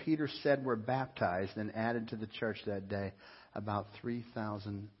believed what Peter said were baptized and added to the church that day, about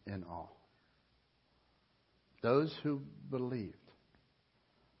 3,000 in all. Those who believed,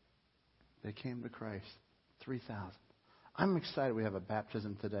 they came to Christ, 3,000. I'm excited we have a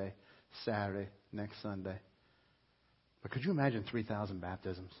baptism today, Saturday, next Sunday. But could you imagine 3,000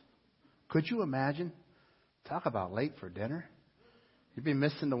 baptisms? Could you imagine? Talk about late for dinner. You'd be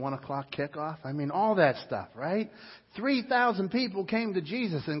missing the 1 o'clock kickoff. I mean, all that stuff, right? 3,000 people came to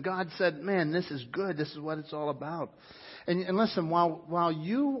Jesus, and God said, man, this is good. This is what it's all about. And listen, while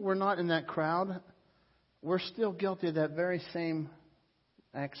you were not in that crowd, we're still guilty of that very same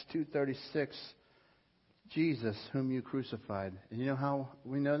Acts 2:36, Jesus, whom you crucified. And you know how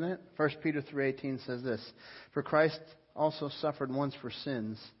we know that? 1 Peter 3:18 says this, for Christ also suffered once for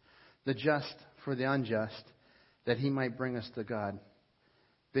sins, the just for the unjust, that he might bring us to God,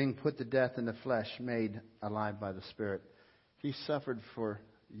 being put to death in the flesh, made alive by the Spirit. He suffered for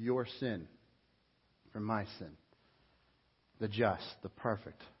your sin, for my sin. the just, the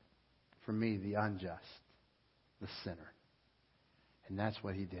perfect. For me, the unjust, the sinner. And that's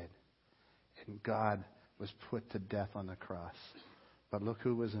what he did. And God was put to death on the cross. But look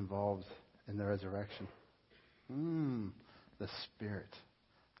who was involved in the resurrection. The Spirit.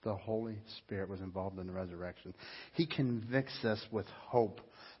 The Holy Spirit was involved in the resurrection. He convicts us with hope.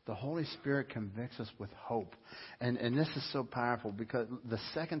 The Holy Spirit convicts us with hope. And this is so powerful because the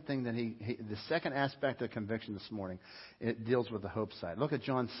second thing that the second aspect of conviction this morning, it deals with the hope side. Look at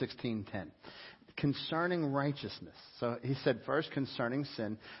John 16:10. Concerning righteousness. So he said first concerning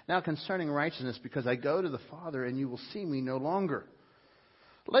sin. Now concerning righteousness, because I go to the Father and you will see me no longer.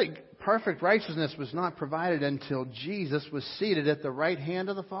 Like, perfect righteousness was not provided until Jesus was seated at the right hand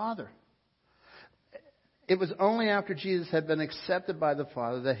of the Father. It was only after Jesus had been accepted by the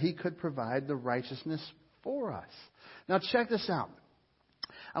Father that he could provide the righteousness for us. Now check this out.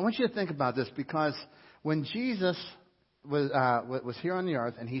 I want you to think about this, because when Jesus was here on the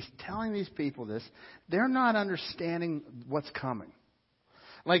earth and he's telling these people this, they're not understanding what's coming.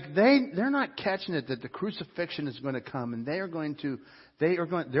 Like they're not catching it that the crucifixion is going to come and their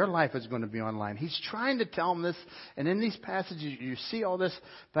life is going to be online. He's trying to tell them this, and in these passages you see all this,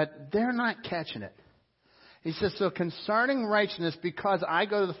 but they're not catching it. He says, so concerning righteousness, because I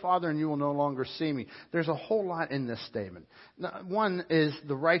go to the Father and you will no longer see me. There's a whole lot in this statement. Now, one is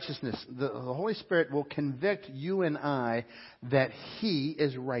the righteousness. The Holy Spirit will convict you and I that He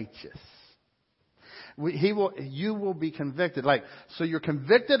is righteous. You will be convicted. So you're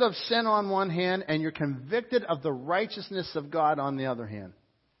convicted of sin on one hand, and you're convicted of the righteousness of God on the other hand.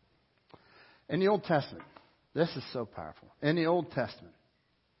 In the Old Testament, this is so powerful. In the Old Testament,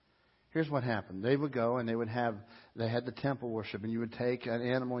 here's what happened. They would go and they had the temple worship, and you would take an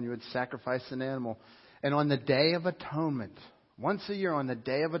animal and you would sacrifice an animal. And on the Day of Atonement, once a year on the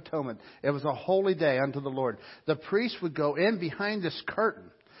Day of Atonement, it was a holy day unto the Lord. The priest would go in behind this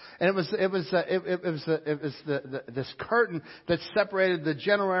curtain. And it was this curtain that separated the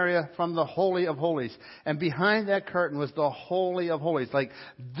general area from the Holy of Holies. And behind that curtain was the Holy of Holies. Like,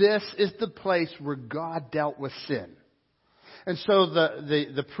 this is the place where God dealt with sin. And so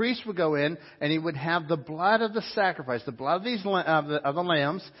the priest would go in and he would have the blood of the sacrifice, the blood of the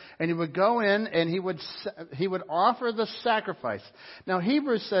lambs, and he would go in and he would offer the sacrifice. Now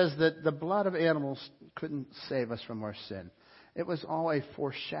Hebrews says that the blood of animals couldn't save us from our sin. It was all a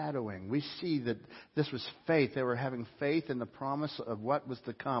foreshadowing. We see that this was faith. They were having faith in the promise of what was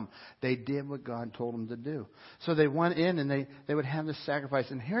to come. They did what God told them to do. So they went in and they would have the sacrifice.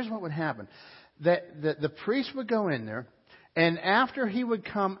 And here's what would happen. The priest would go in there, and after he would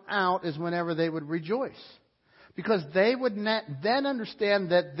come out is whenever they would rejoice. Because they would then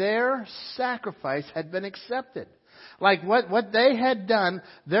understand that their sacrifice had been accepted. Like what they had done,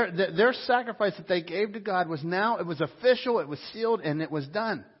 their sacrifice that they gave to God was now, it was official, it was sealed, and it was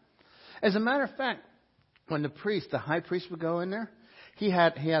done. As a matter of fact, when the high priest would go in there, he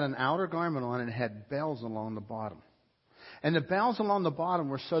had an outer garment on and it had bells along the bottom. And the bells along the bottom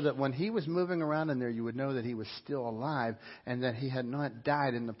were so that when he was moving around in there, you would know that he was still alive and that he had not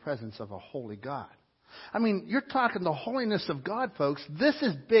died in the presence of a holy God. I mean, you're talking the holiness of God, folks. This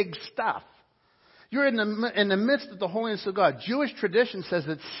is big stuff. You're in the midst of the holiness of God. Jewish tradition says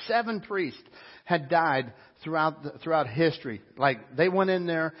that 7 priests had died throughout history. Like, they went in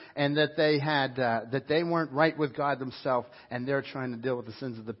there and that they weren't right with God themselves, and they're trying to deal with the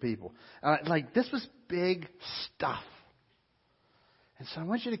sins of the people. This was big stuff. And so I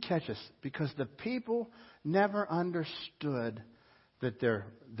want you to catch this, because the people never understood that their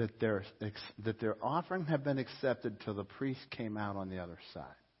offering had been accepted till the priest came out on the other side.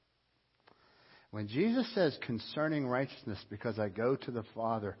 When Jesus says, concerning righteousness, because I go to the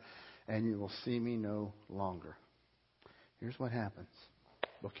Father and you will see me no longer. Here's what happens.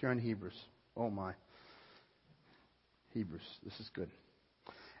 Look here in Hebrews. Oh my. Hebrews. This is good.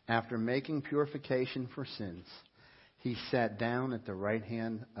 After making purification for sins, he sat down at the right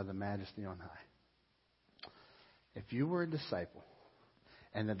hand of the Majesty on high. If you were a disciple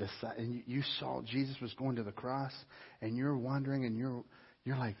and you saw Jesus was going to the cross and you're wondering and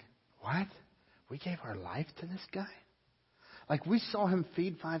you're like, what? We gave our life to this guy? Like, we saw him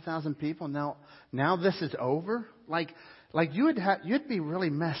feed 5,000 people. Now this is over? Like you'd be really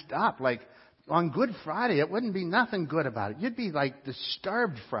messed up. Like, on Good Friday, it wouldn't be nothing good about it. You'd be like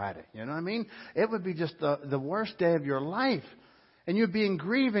disturbed Friday. You know what I mean? It would be just the worst day of your life. And you'd be in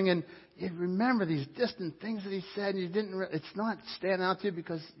grieving, and you'd remember these distant things that he said, and it's not standing out to you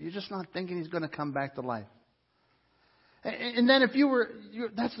because you're just not thinking he's going to come back to life. And then if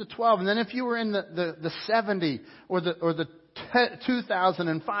that's the 12, and then if you were in the 70 or the 2,000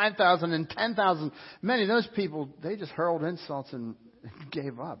 and 5,000 and 10,000. Many of those people, they just hurled insults and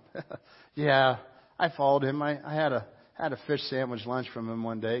gave up. Yeah, I followed him. I had a fish sandwich lunch from him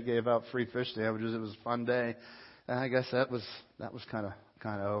one day. Gave out free fish sandwiches. It was a fun day. And I guess that was kind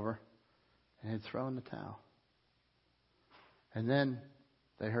of over. And he'd throw in the towel. And then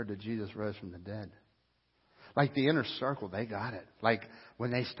they heard that Jesus rose from the dead. Like the inner circle, they got it. Like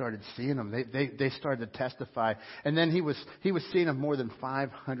when they started seeing him, they started to testify. And then he was seen of more than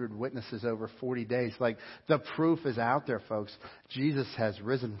 500 witnesses over 40 days. Like the proof is out there, folks. Jesus has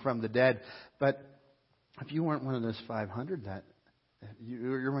risen from the dead. But if you weren't one of those 500, that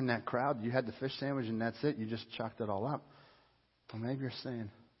you're in that crowd, you had the fish sandwich and that's it. You just chucked it all up. Well, maybe you're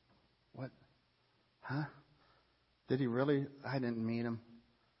saying, what? Huh? Did he really? I didn't meet him.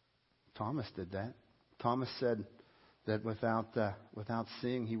 Thomas did that. Thomas said that without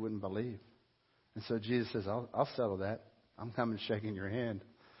seeing, he wouldn't believe. And so Jesus says, I'll settle that. I'm coming shaking your hand.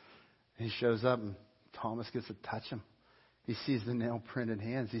 And he shows up and Thomas gets to touch him. He sees the nail-printed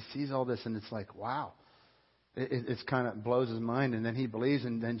hands. He sees all this and it's like, wow. It's kind of blows his mind. And then he believes.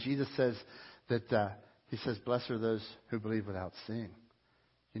 And then Jesus says that, he says, blessed are those who believe without seeing.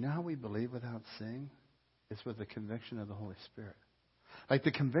 You know how we believe without seeing? It's with the conviction of the Holy Spirit. Like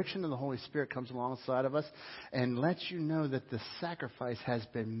the conviction of the Holy Spirit comes alongside of us and lets you know that the sacrifice has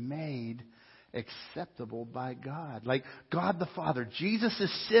been made acceptable by God. Like God the Father. Jesus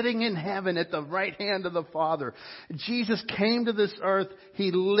is sitting in heaven at the right hand of the Father. Jesus came to this earth.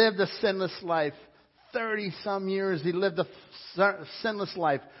 He lived a sinless life. 30-some years he lived a sinless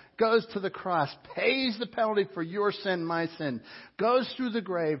life. Goes to the cross, pays the penalty for your sin, my sin, goes through the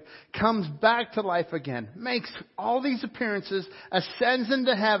grave, comes back to life again, makes all these appearances, ascends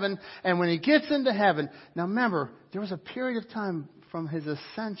into heaven, and when he gets into heaven, now remember, there was a period of time from his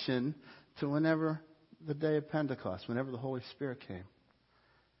ascension to whenever the day of Pentecost, whenever the Holy Spirit came.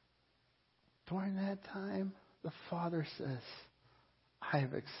 During that time, the Father says, I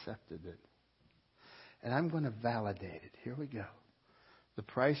have accepted it. And I'm going to validate it. Here we go. The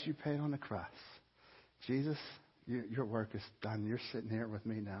price you paid on the cross. Jesus, your work is done. You're sitting here with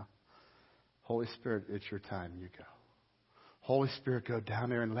me now. Holy Spirit, it's your time. You go. Holy Spirit, go down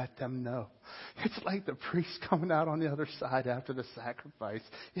there and let them know. It's like the priest coming out on the other side after the sacrifice.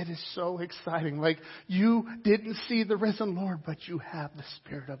 It is so exciting. Like you didn't see the risen Lord, but you have the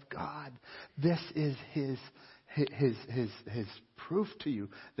Spirit of God. This is His proof to you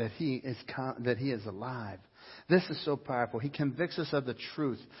that He is alive. This is so powerful. He convicts us of the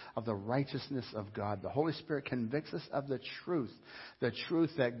truth of the righteousness of God. The Holy Spirit convicts us of the truth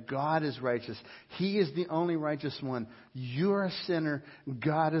that God is righteous. He is the only righteous one. You're a sinner.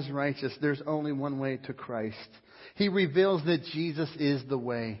 God is righteous. There's only one way to Christ. He reveals that Jesus is the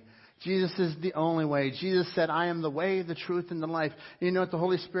way. Jesus is the only way. Jesus said, I am the way, the truth, and the life. You know what the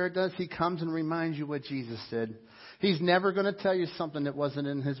Holy Spirit does? He comes and reminds you what Jesus said. He's never going to tell you something that wasn't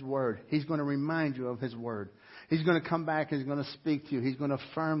in His Word. He's going to remind you of His Word. He's going to come back and He's going to speak to you. He's going to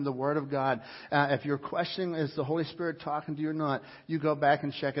affirm the Word of God. If you're questioning, is the Holy Spirit talking to you or not, you go back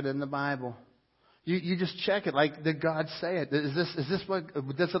and check it in the Bible. You just check it. Like, did God say it? Is this what,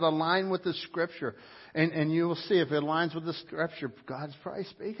 does it align with the Scripture? And you will see if it aligns with the Scripture, God's probably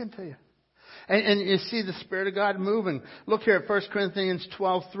speaking to you. And you see the Spirit of God moving. Look here at 1 Corinthians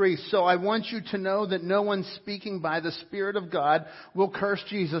 12:3. So I want you to know that no one speaking by the Spirit of God will curse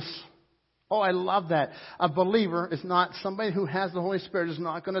Jesus. Oh, I love that. A believer is not, somebody who has the Holy Spirit is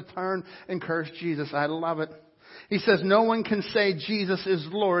not going to turn and curse Jesus. I love it. He says no one can say Jesus is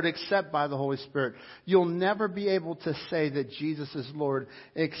Lord except by the Holy Spirit. You'll never be able to say that Jesus is Lord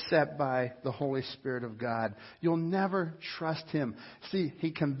except by the Holy Spirit of God. You'll never trust Him. See,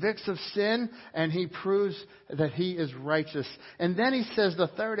 He convicts of sin and He proves that He is righteous. And then He says the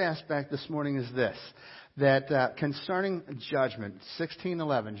third aspect this morning is this. That concerning judgment,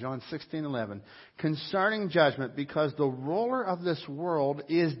 16:11, John 16:11, concerning judgment, because the ruler of this world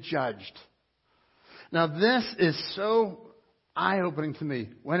is judged. Now this is so eye-opening to me.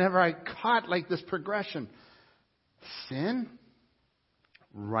 Whenever I caught like this progression, sin,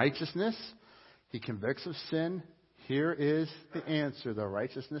 righteousness, He convicts of sin. Here is the answer, the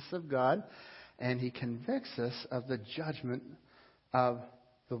righteousness of God, and He convicts us of the judgment of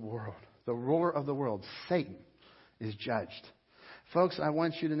the world. The ruler of the world, Satan, is judged. Folks, I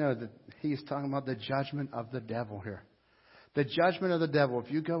want you to know that He's talking about the judgment of the devil here. The judgment of the devil.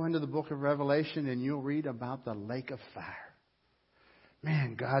 If you go into the book of Revelation and you'll read about the lake of fire.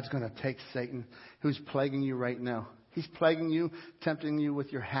 Man, God's going to take Satan, who's plaguing you right now. He's plaguing you, tempting you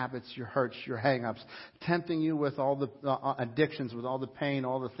with your habits, your hurts, your hang-ups, tempting you with all the addictions, with all the pain,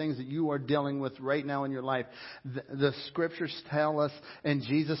 all the things that you are dealing with right now in your life. The Scriptures tell us, and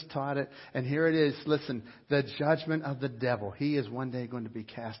Jesus taught it, and here it is. Listen, the judgment of the devil. He is one day going to be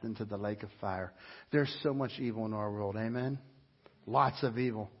cast into the lake of fire. There's so much evil in our world. Amen? Lots of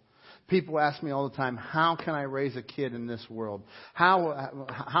evil. People ask me all the time, how can I raise a kid in this world?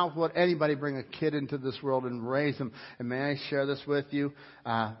 How would anybody bring a kid into this world and raise them? And may I share this with you?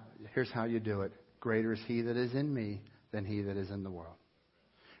 Here's how you do it. Greater is He that is in me than he that is in the world.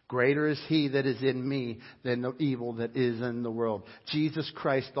 Greater is He that is in me than the evil that is in the world. Jesus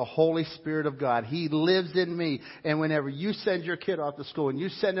Christ, the Holy Spirit of God, He lives in me. And whenever you send your kid off to school and you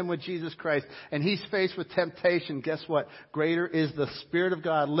send him with Jesus Christ and he's faced with temptation, guess what? Greater is the Spirit of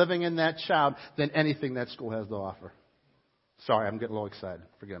God living in that child than anything that school has to offer. Sorry, I'm getting a little excited.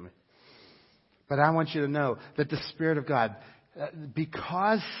 Forgive me. But I want you to know that the Spirit of God,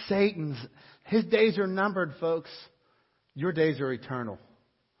 because his days are numbered, folks, your days are eternal.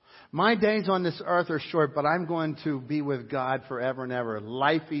 My days on this earth are short, but I'm going to be with God forever and ever.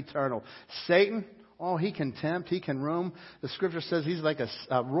 Life eternal. Satan, he can tempt, he can roam. The Scripture says he's like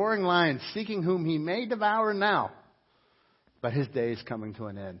a roaring lion seeking whom he may devour now. But his day is coming to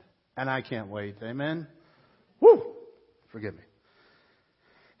an end. And I can't wait. Amen? Woo! Forgive me.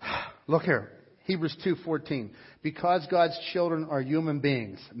 Look here. Hebrews 2:14. Because God's children are human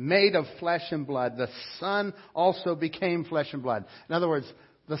beings, made of flesh and blood, the Son also became flesh and blood. In other words,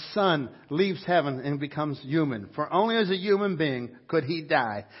 the Son leaves heaven and becomes human. For only as a human being could He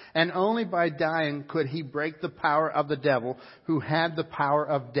die. And only by dying could He break the power of the devil who had the power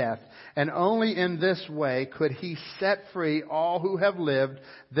of death. And only in this way could He set free all who have lived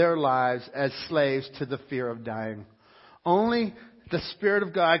their lives as slaves to the fear of dying. Only the Spirit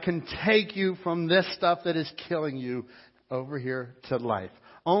of God can take you from this stuff that is killing you over here to life.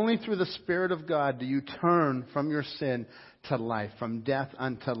 Only through the Spirit of God do you turn from your sin to life, from death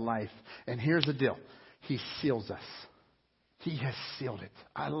unto life. And here's the deal. He seals us. He has sealed it.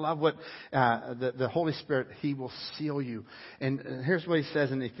 I love what the Holy Spirit, He will seal you. And here's what He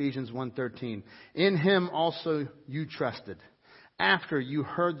says in Ephesians 1:13. In Him also you trusted, after you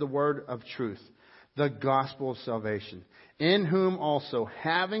heard the word of truth, the gospel of salvation, in whom also,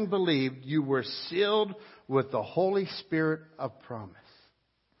 having believed, you were sealed with the Holy Spirit of promise.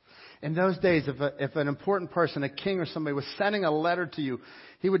 In those days, if an important person, a king or somebody, was sending a letter to you,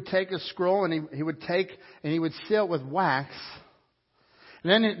 he would take a scroll and he would seal it with wax.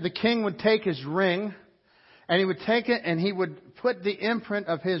 And then the king would take his ring and he would take it and he would put the imprint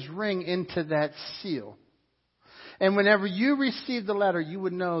of his ring into that seal. And whenever you received the letter, you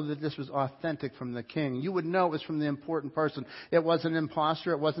would know that this was authentic from the king. You would know it was from the important person. It wasn't an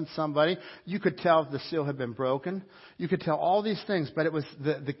imposter. It wasn't somebody. You could tell if the seal had been broken. You could tell all these things, but it was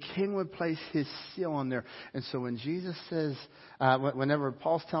the king would place his seal on there. And so when Jesus says, whenever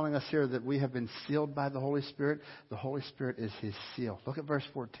Paul's telling us here that we have been sealed by the Holy Spirit is His seal. Look at verse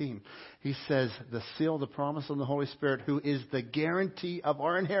 14. He says, the seal, the promise of the Holy Spirit, who is the guarantee of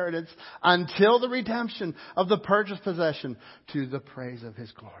our inheritance until the redemption of the purchased possession to the praise of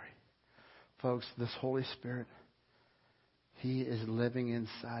His glory. Folks, this Holy Spirit, He is living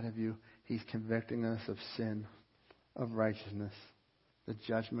inside of you. He's convicting us of sin, of righteousness, the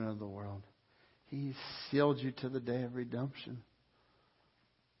judgment of the world. He's sealed you to the day of redemption.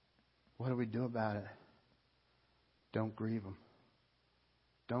 What do we do about it? Don't grieve Him.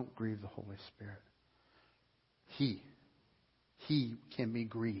 Don't grieve the Holy Spirit. He can be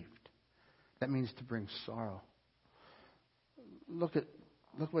grieved. That means to bring sorrow. Look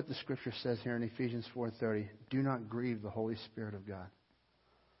what the Scripture says here in Ephesians 4:30. Do not grieve the Holy Spirit of God.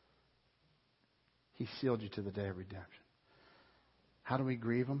 He sealed you to the day of redemption. How do we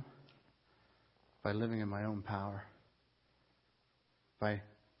grieve Him? By living in my own power. By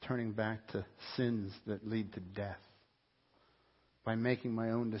turning back to sins that lead to death. By making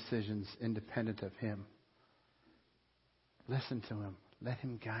my own decisions independent of Him. Listen to Him. Let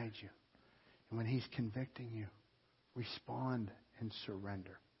Him guide you. And when He's convicting you, respond and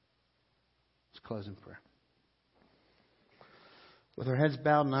surrender. Let's close in prayer. With our heads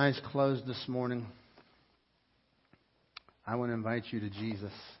bowed and eyes closed this morning, I want to invite you to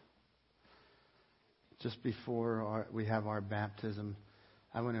Jesus. Just before we have our baptism,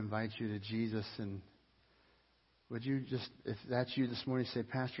 I want to invite you to Jesus. And would you just, if that's you this morning, say,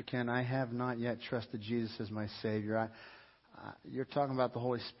 Pastor Ken, I have not yet trusted Jesus as my Savior. You're talking about the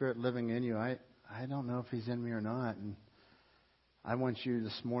Holy Spirit living in you. I don't know if He's in me or not. And I want you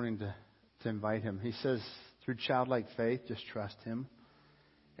this morning to invite Him. He says, through childlike faith, just trust Him.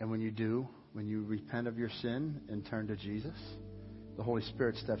 And when you do, when you repent of your sin and turn to Jesus, the Holy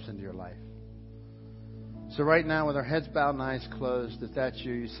Spirit steps into your life. So right now, with our heads bowed and eyes closed, if that's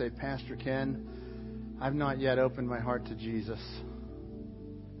you, you say, Pastor Ken, I've not yet opened my heart to Jesus.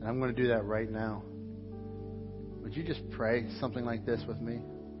 And I'm going to do that right now. Would you just pray something like this with me?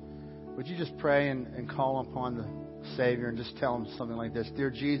 Would you just pray and call upon the Savior and just tell Him something like this? Dear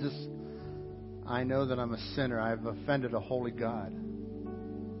Jesus, I know that I'm a sinner. I've offended a holy God.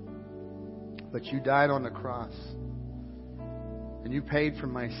 But you died on the cross. And you paid for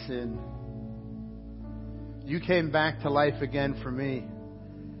my sin. You came back to life again for me.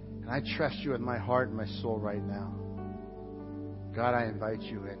 And I trust you with my heart and my soul right now. God, I invite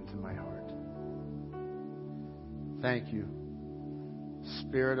you into my heart. Thank you,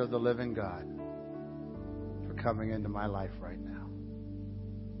 Spirit of the living God, for coming into my life right now.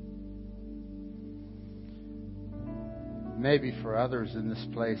 Maybe for others in this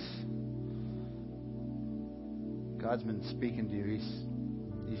place, God's been speaking to you.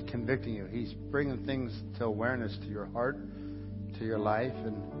 He's convicting you. He's bringing things to awareness to your heart, to your life,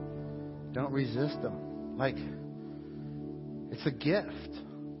 and don't resist them. Like, it's a gift.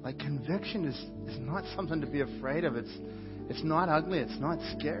 Like, conviction is not something to be afraid of. It's not ugly. It's not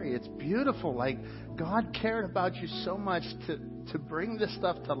scary. It's beautiful. Like, God cared about you so much to bring this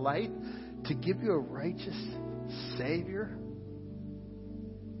stuff to light, to give you a righteous Savior,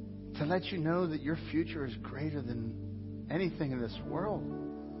 to let you know that your future is greater than anything in this world.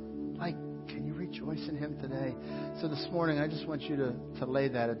 Like, can you rejoice in Him today? So this morning, I just want you to lay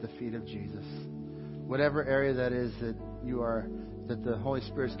that at the feet of Jesus. Whatever area that is that you are, that the Holy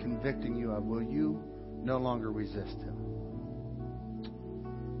Spirit is convicting you of, will you no longer resist Him?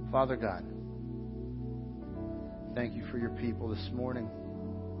 Father God, thank you for your people this morning.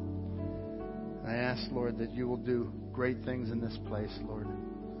 I ask, Lord, that you will do great things in this place, Lord,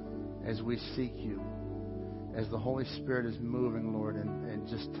 as we seek you, as the Holy Spirit is moving, Lord, and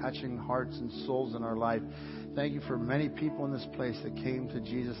just touching hearts and souls in our life. Thank you for many people in this place that came to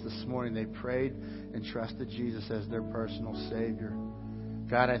Jesus this morning. They prayed and trusted Jesus as their personal Savior.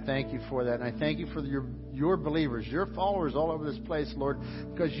 God, I thank you for that. And I thank you for your believers, your followers all over this place, Lord,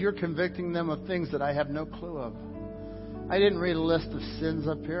 because you're convicting them of things that I have no clue of. I didn't read a list of sins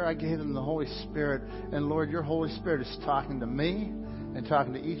up here. I gave them the Holy Spirit. And Lord, your Holy Spirit is talking to me and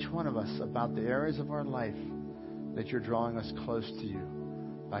talking to each one of us about the areas of our life that you're drawing us close to you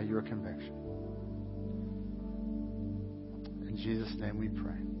by your conviction. In Jesus' name we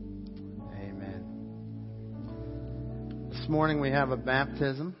pray. Amen. This morning we have a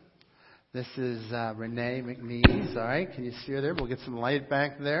baptism. This is Renee McNeese. All right, can you see her there? We'll get some light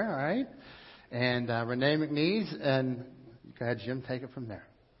back there. All right. And Renee McNeese, and go ahead, Jim, take it from there.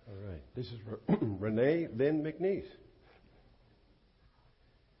 All right. This is Renee Lynn McNeese.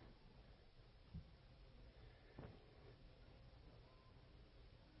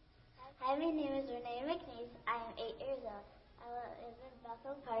 Hi, my name is Renee McNeese. I am 8 years old. I live in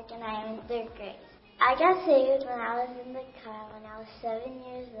Bethel Park, and I am in 3rd grade. I got saved when I was in the car when I was 7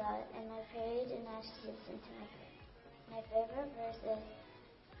 years old, and I prayed and asked Jesus into my heart. My favorite verse is,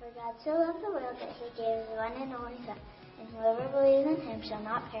 "For God so loved the world that He gave His one and only Son, and whoever believes in Him shall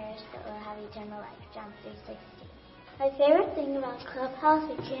not perish but will have eternal life." John 3:16. My favorite thing about Clubhouse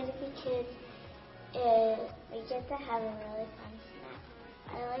and Canopy Kids is we get to have a really fun snack.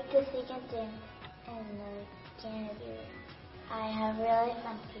 I like to sing and dance in the Canopy room. I have really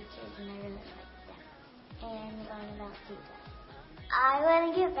fun teachers, and I really like them. And learn about Jesus. I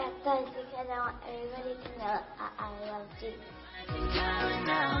want to get baptized because I want everybody to know I love Jesus.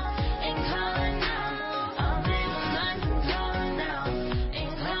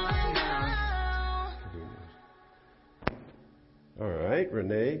 All right,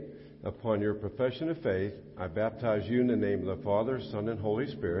 Renee, upon your profession of faith, I baptize you in the name of the Father, Son, and Holy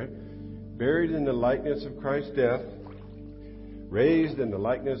Spirit, buried in the likeness of Christ's death, raised in the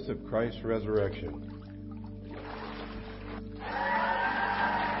likeness of Christ's resurrection.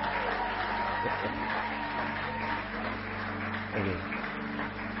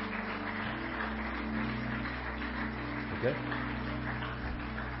 Okay.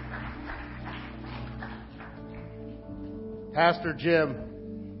 Pastor Jim,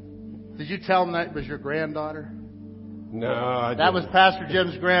 did you tell him that was your granddaughter? No, I didn't. That was Pastor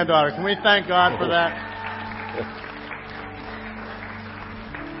Jim's granddaughter. Can we thank God for that?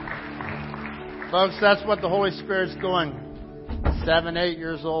 Folks, that's what the Holy Spirit's doing. 7, 8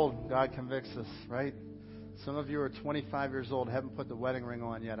 years old, God convicts us, right? Some of you are 25 years old, haven't put the wedding ring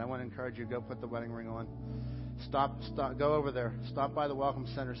on yet. I want to encourage you to go put the wedding ring on. Go over there. Stop by the Welcome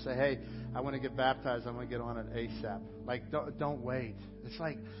Center. Say, hey, I want to get baptized. I want to get on it ASAP. Like, don't wait. It's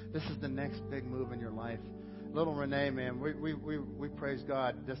like this is the next big move in your life. Little Renee, man, we praise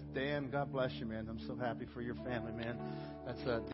God. Dan, God bless you, man. I'm so happy for your family, man. That's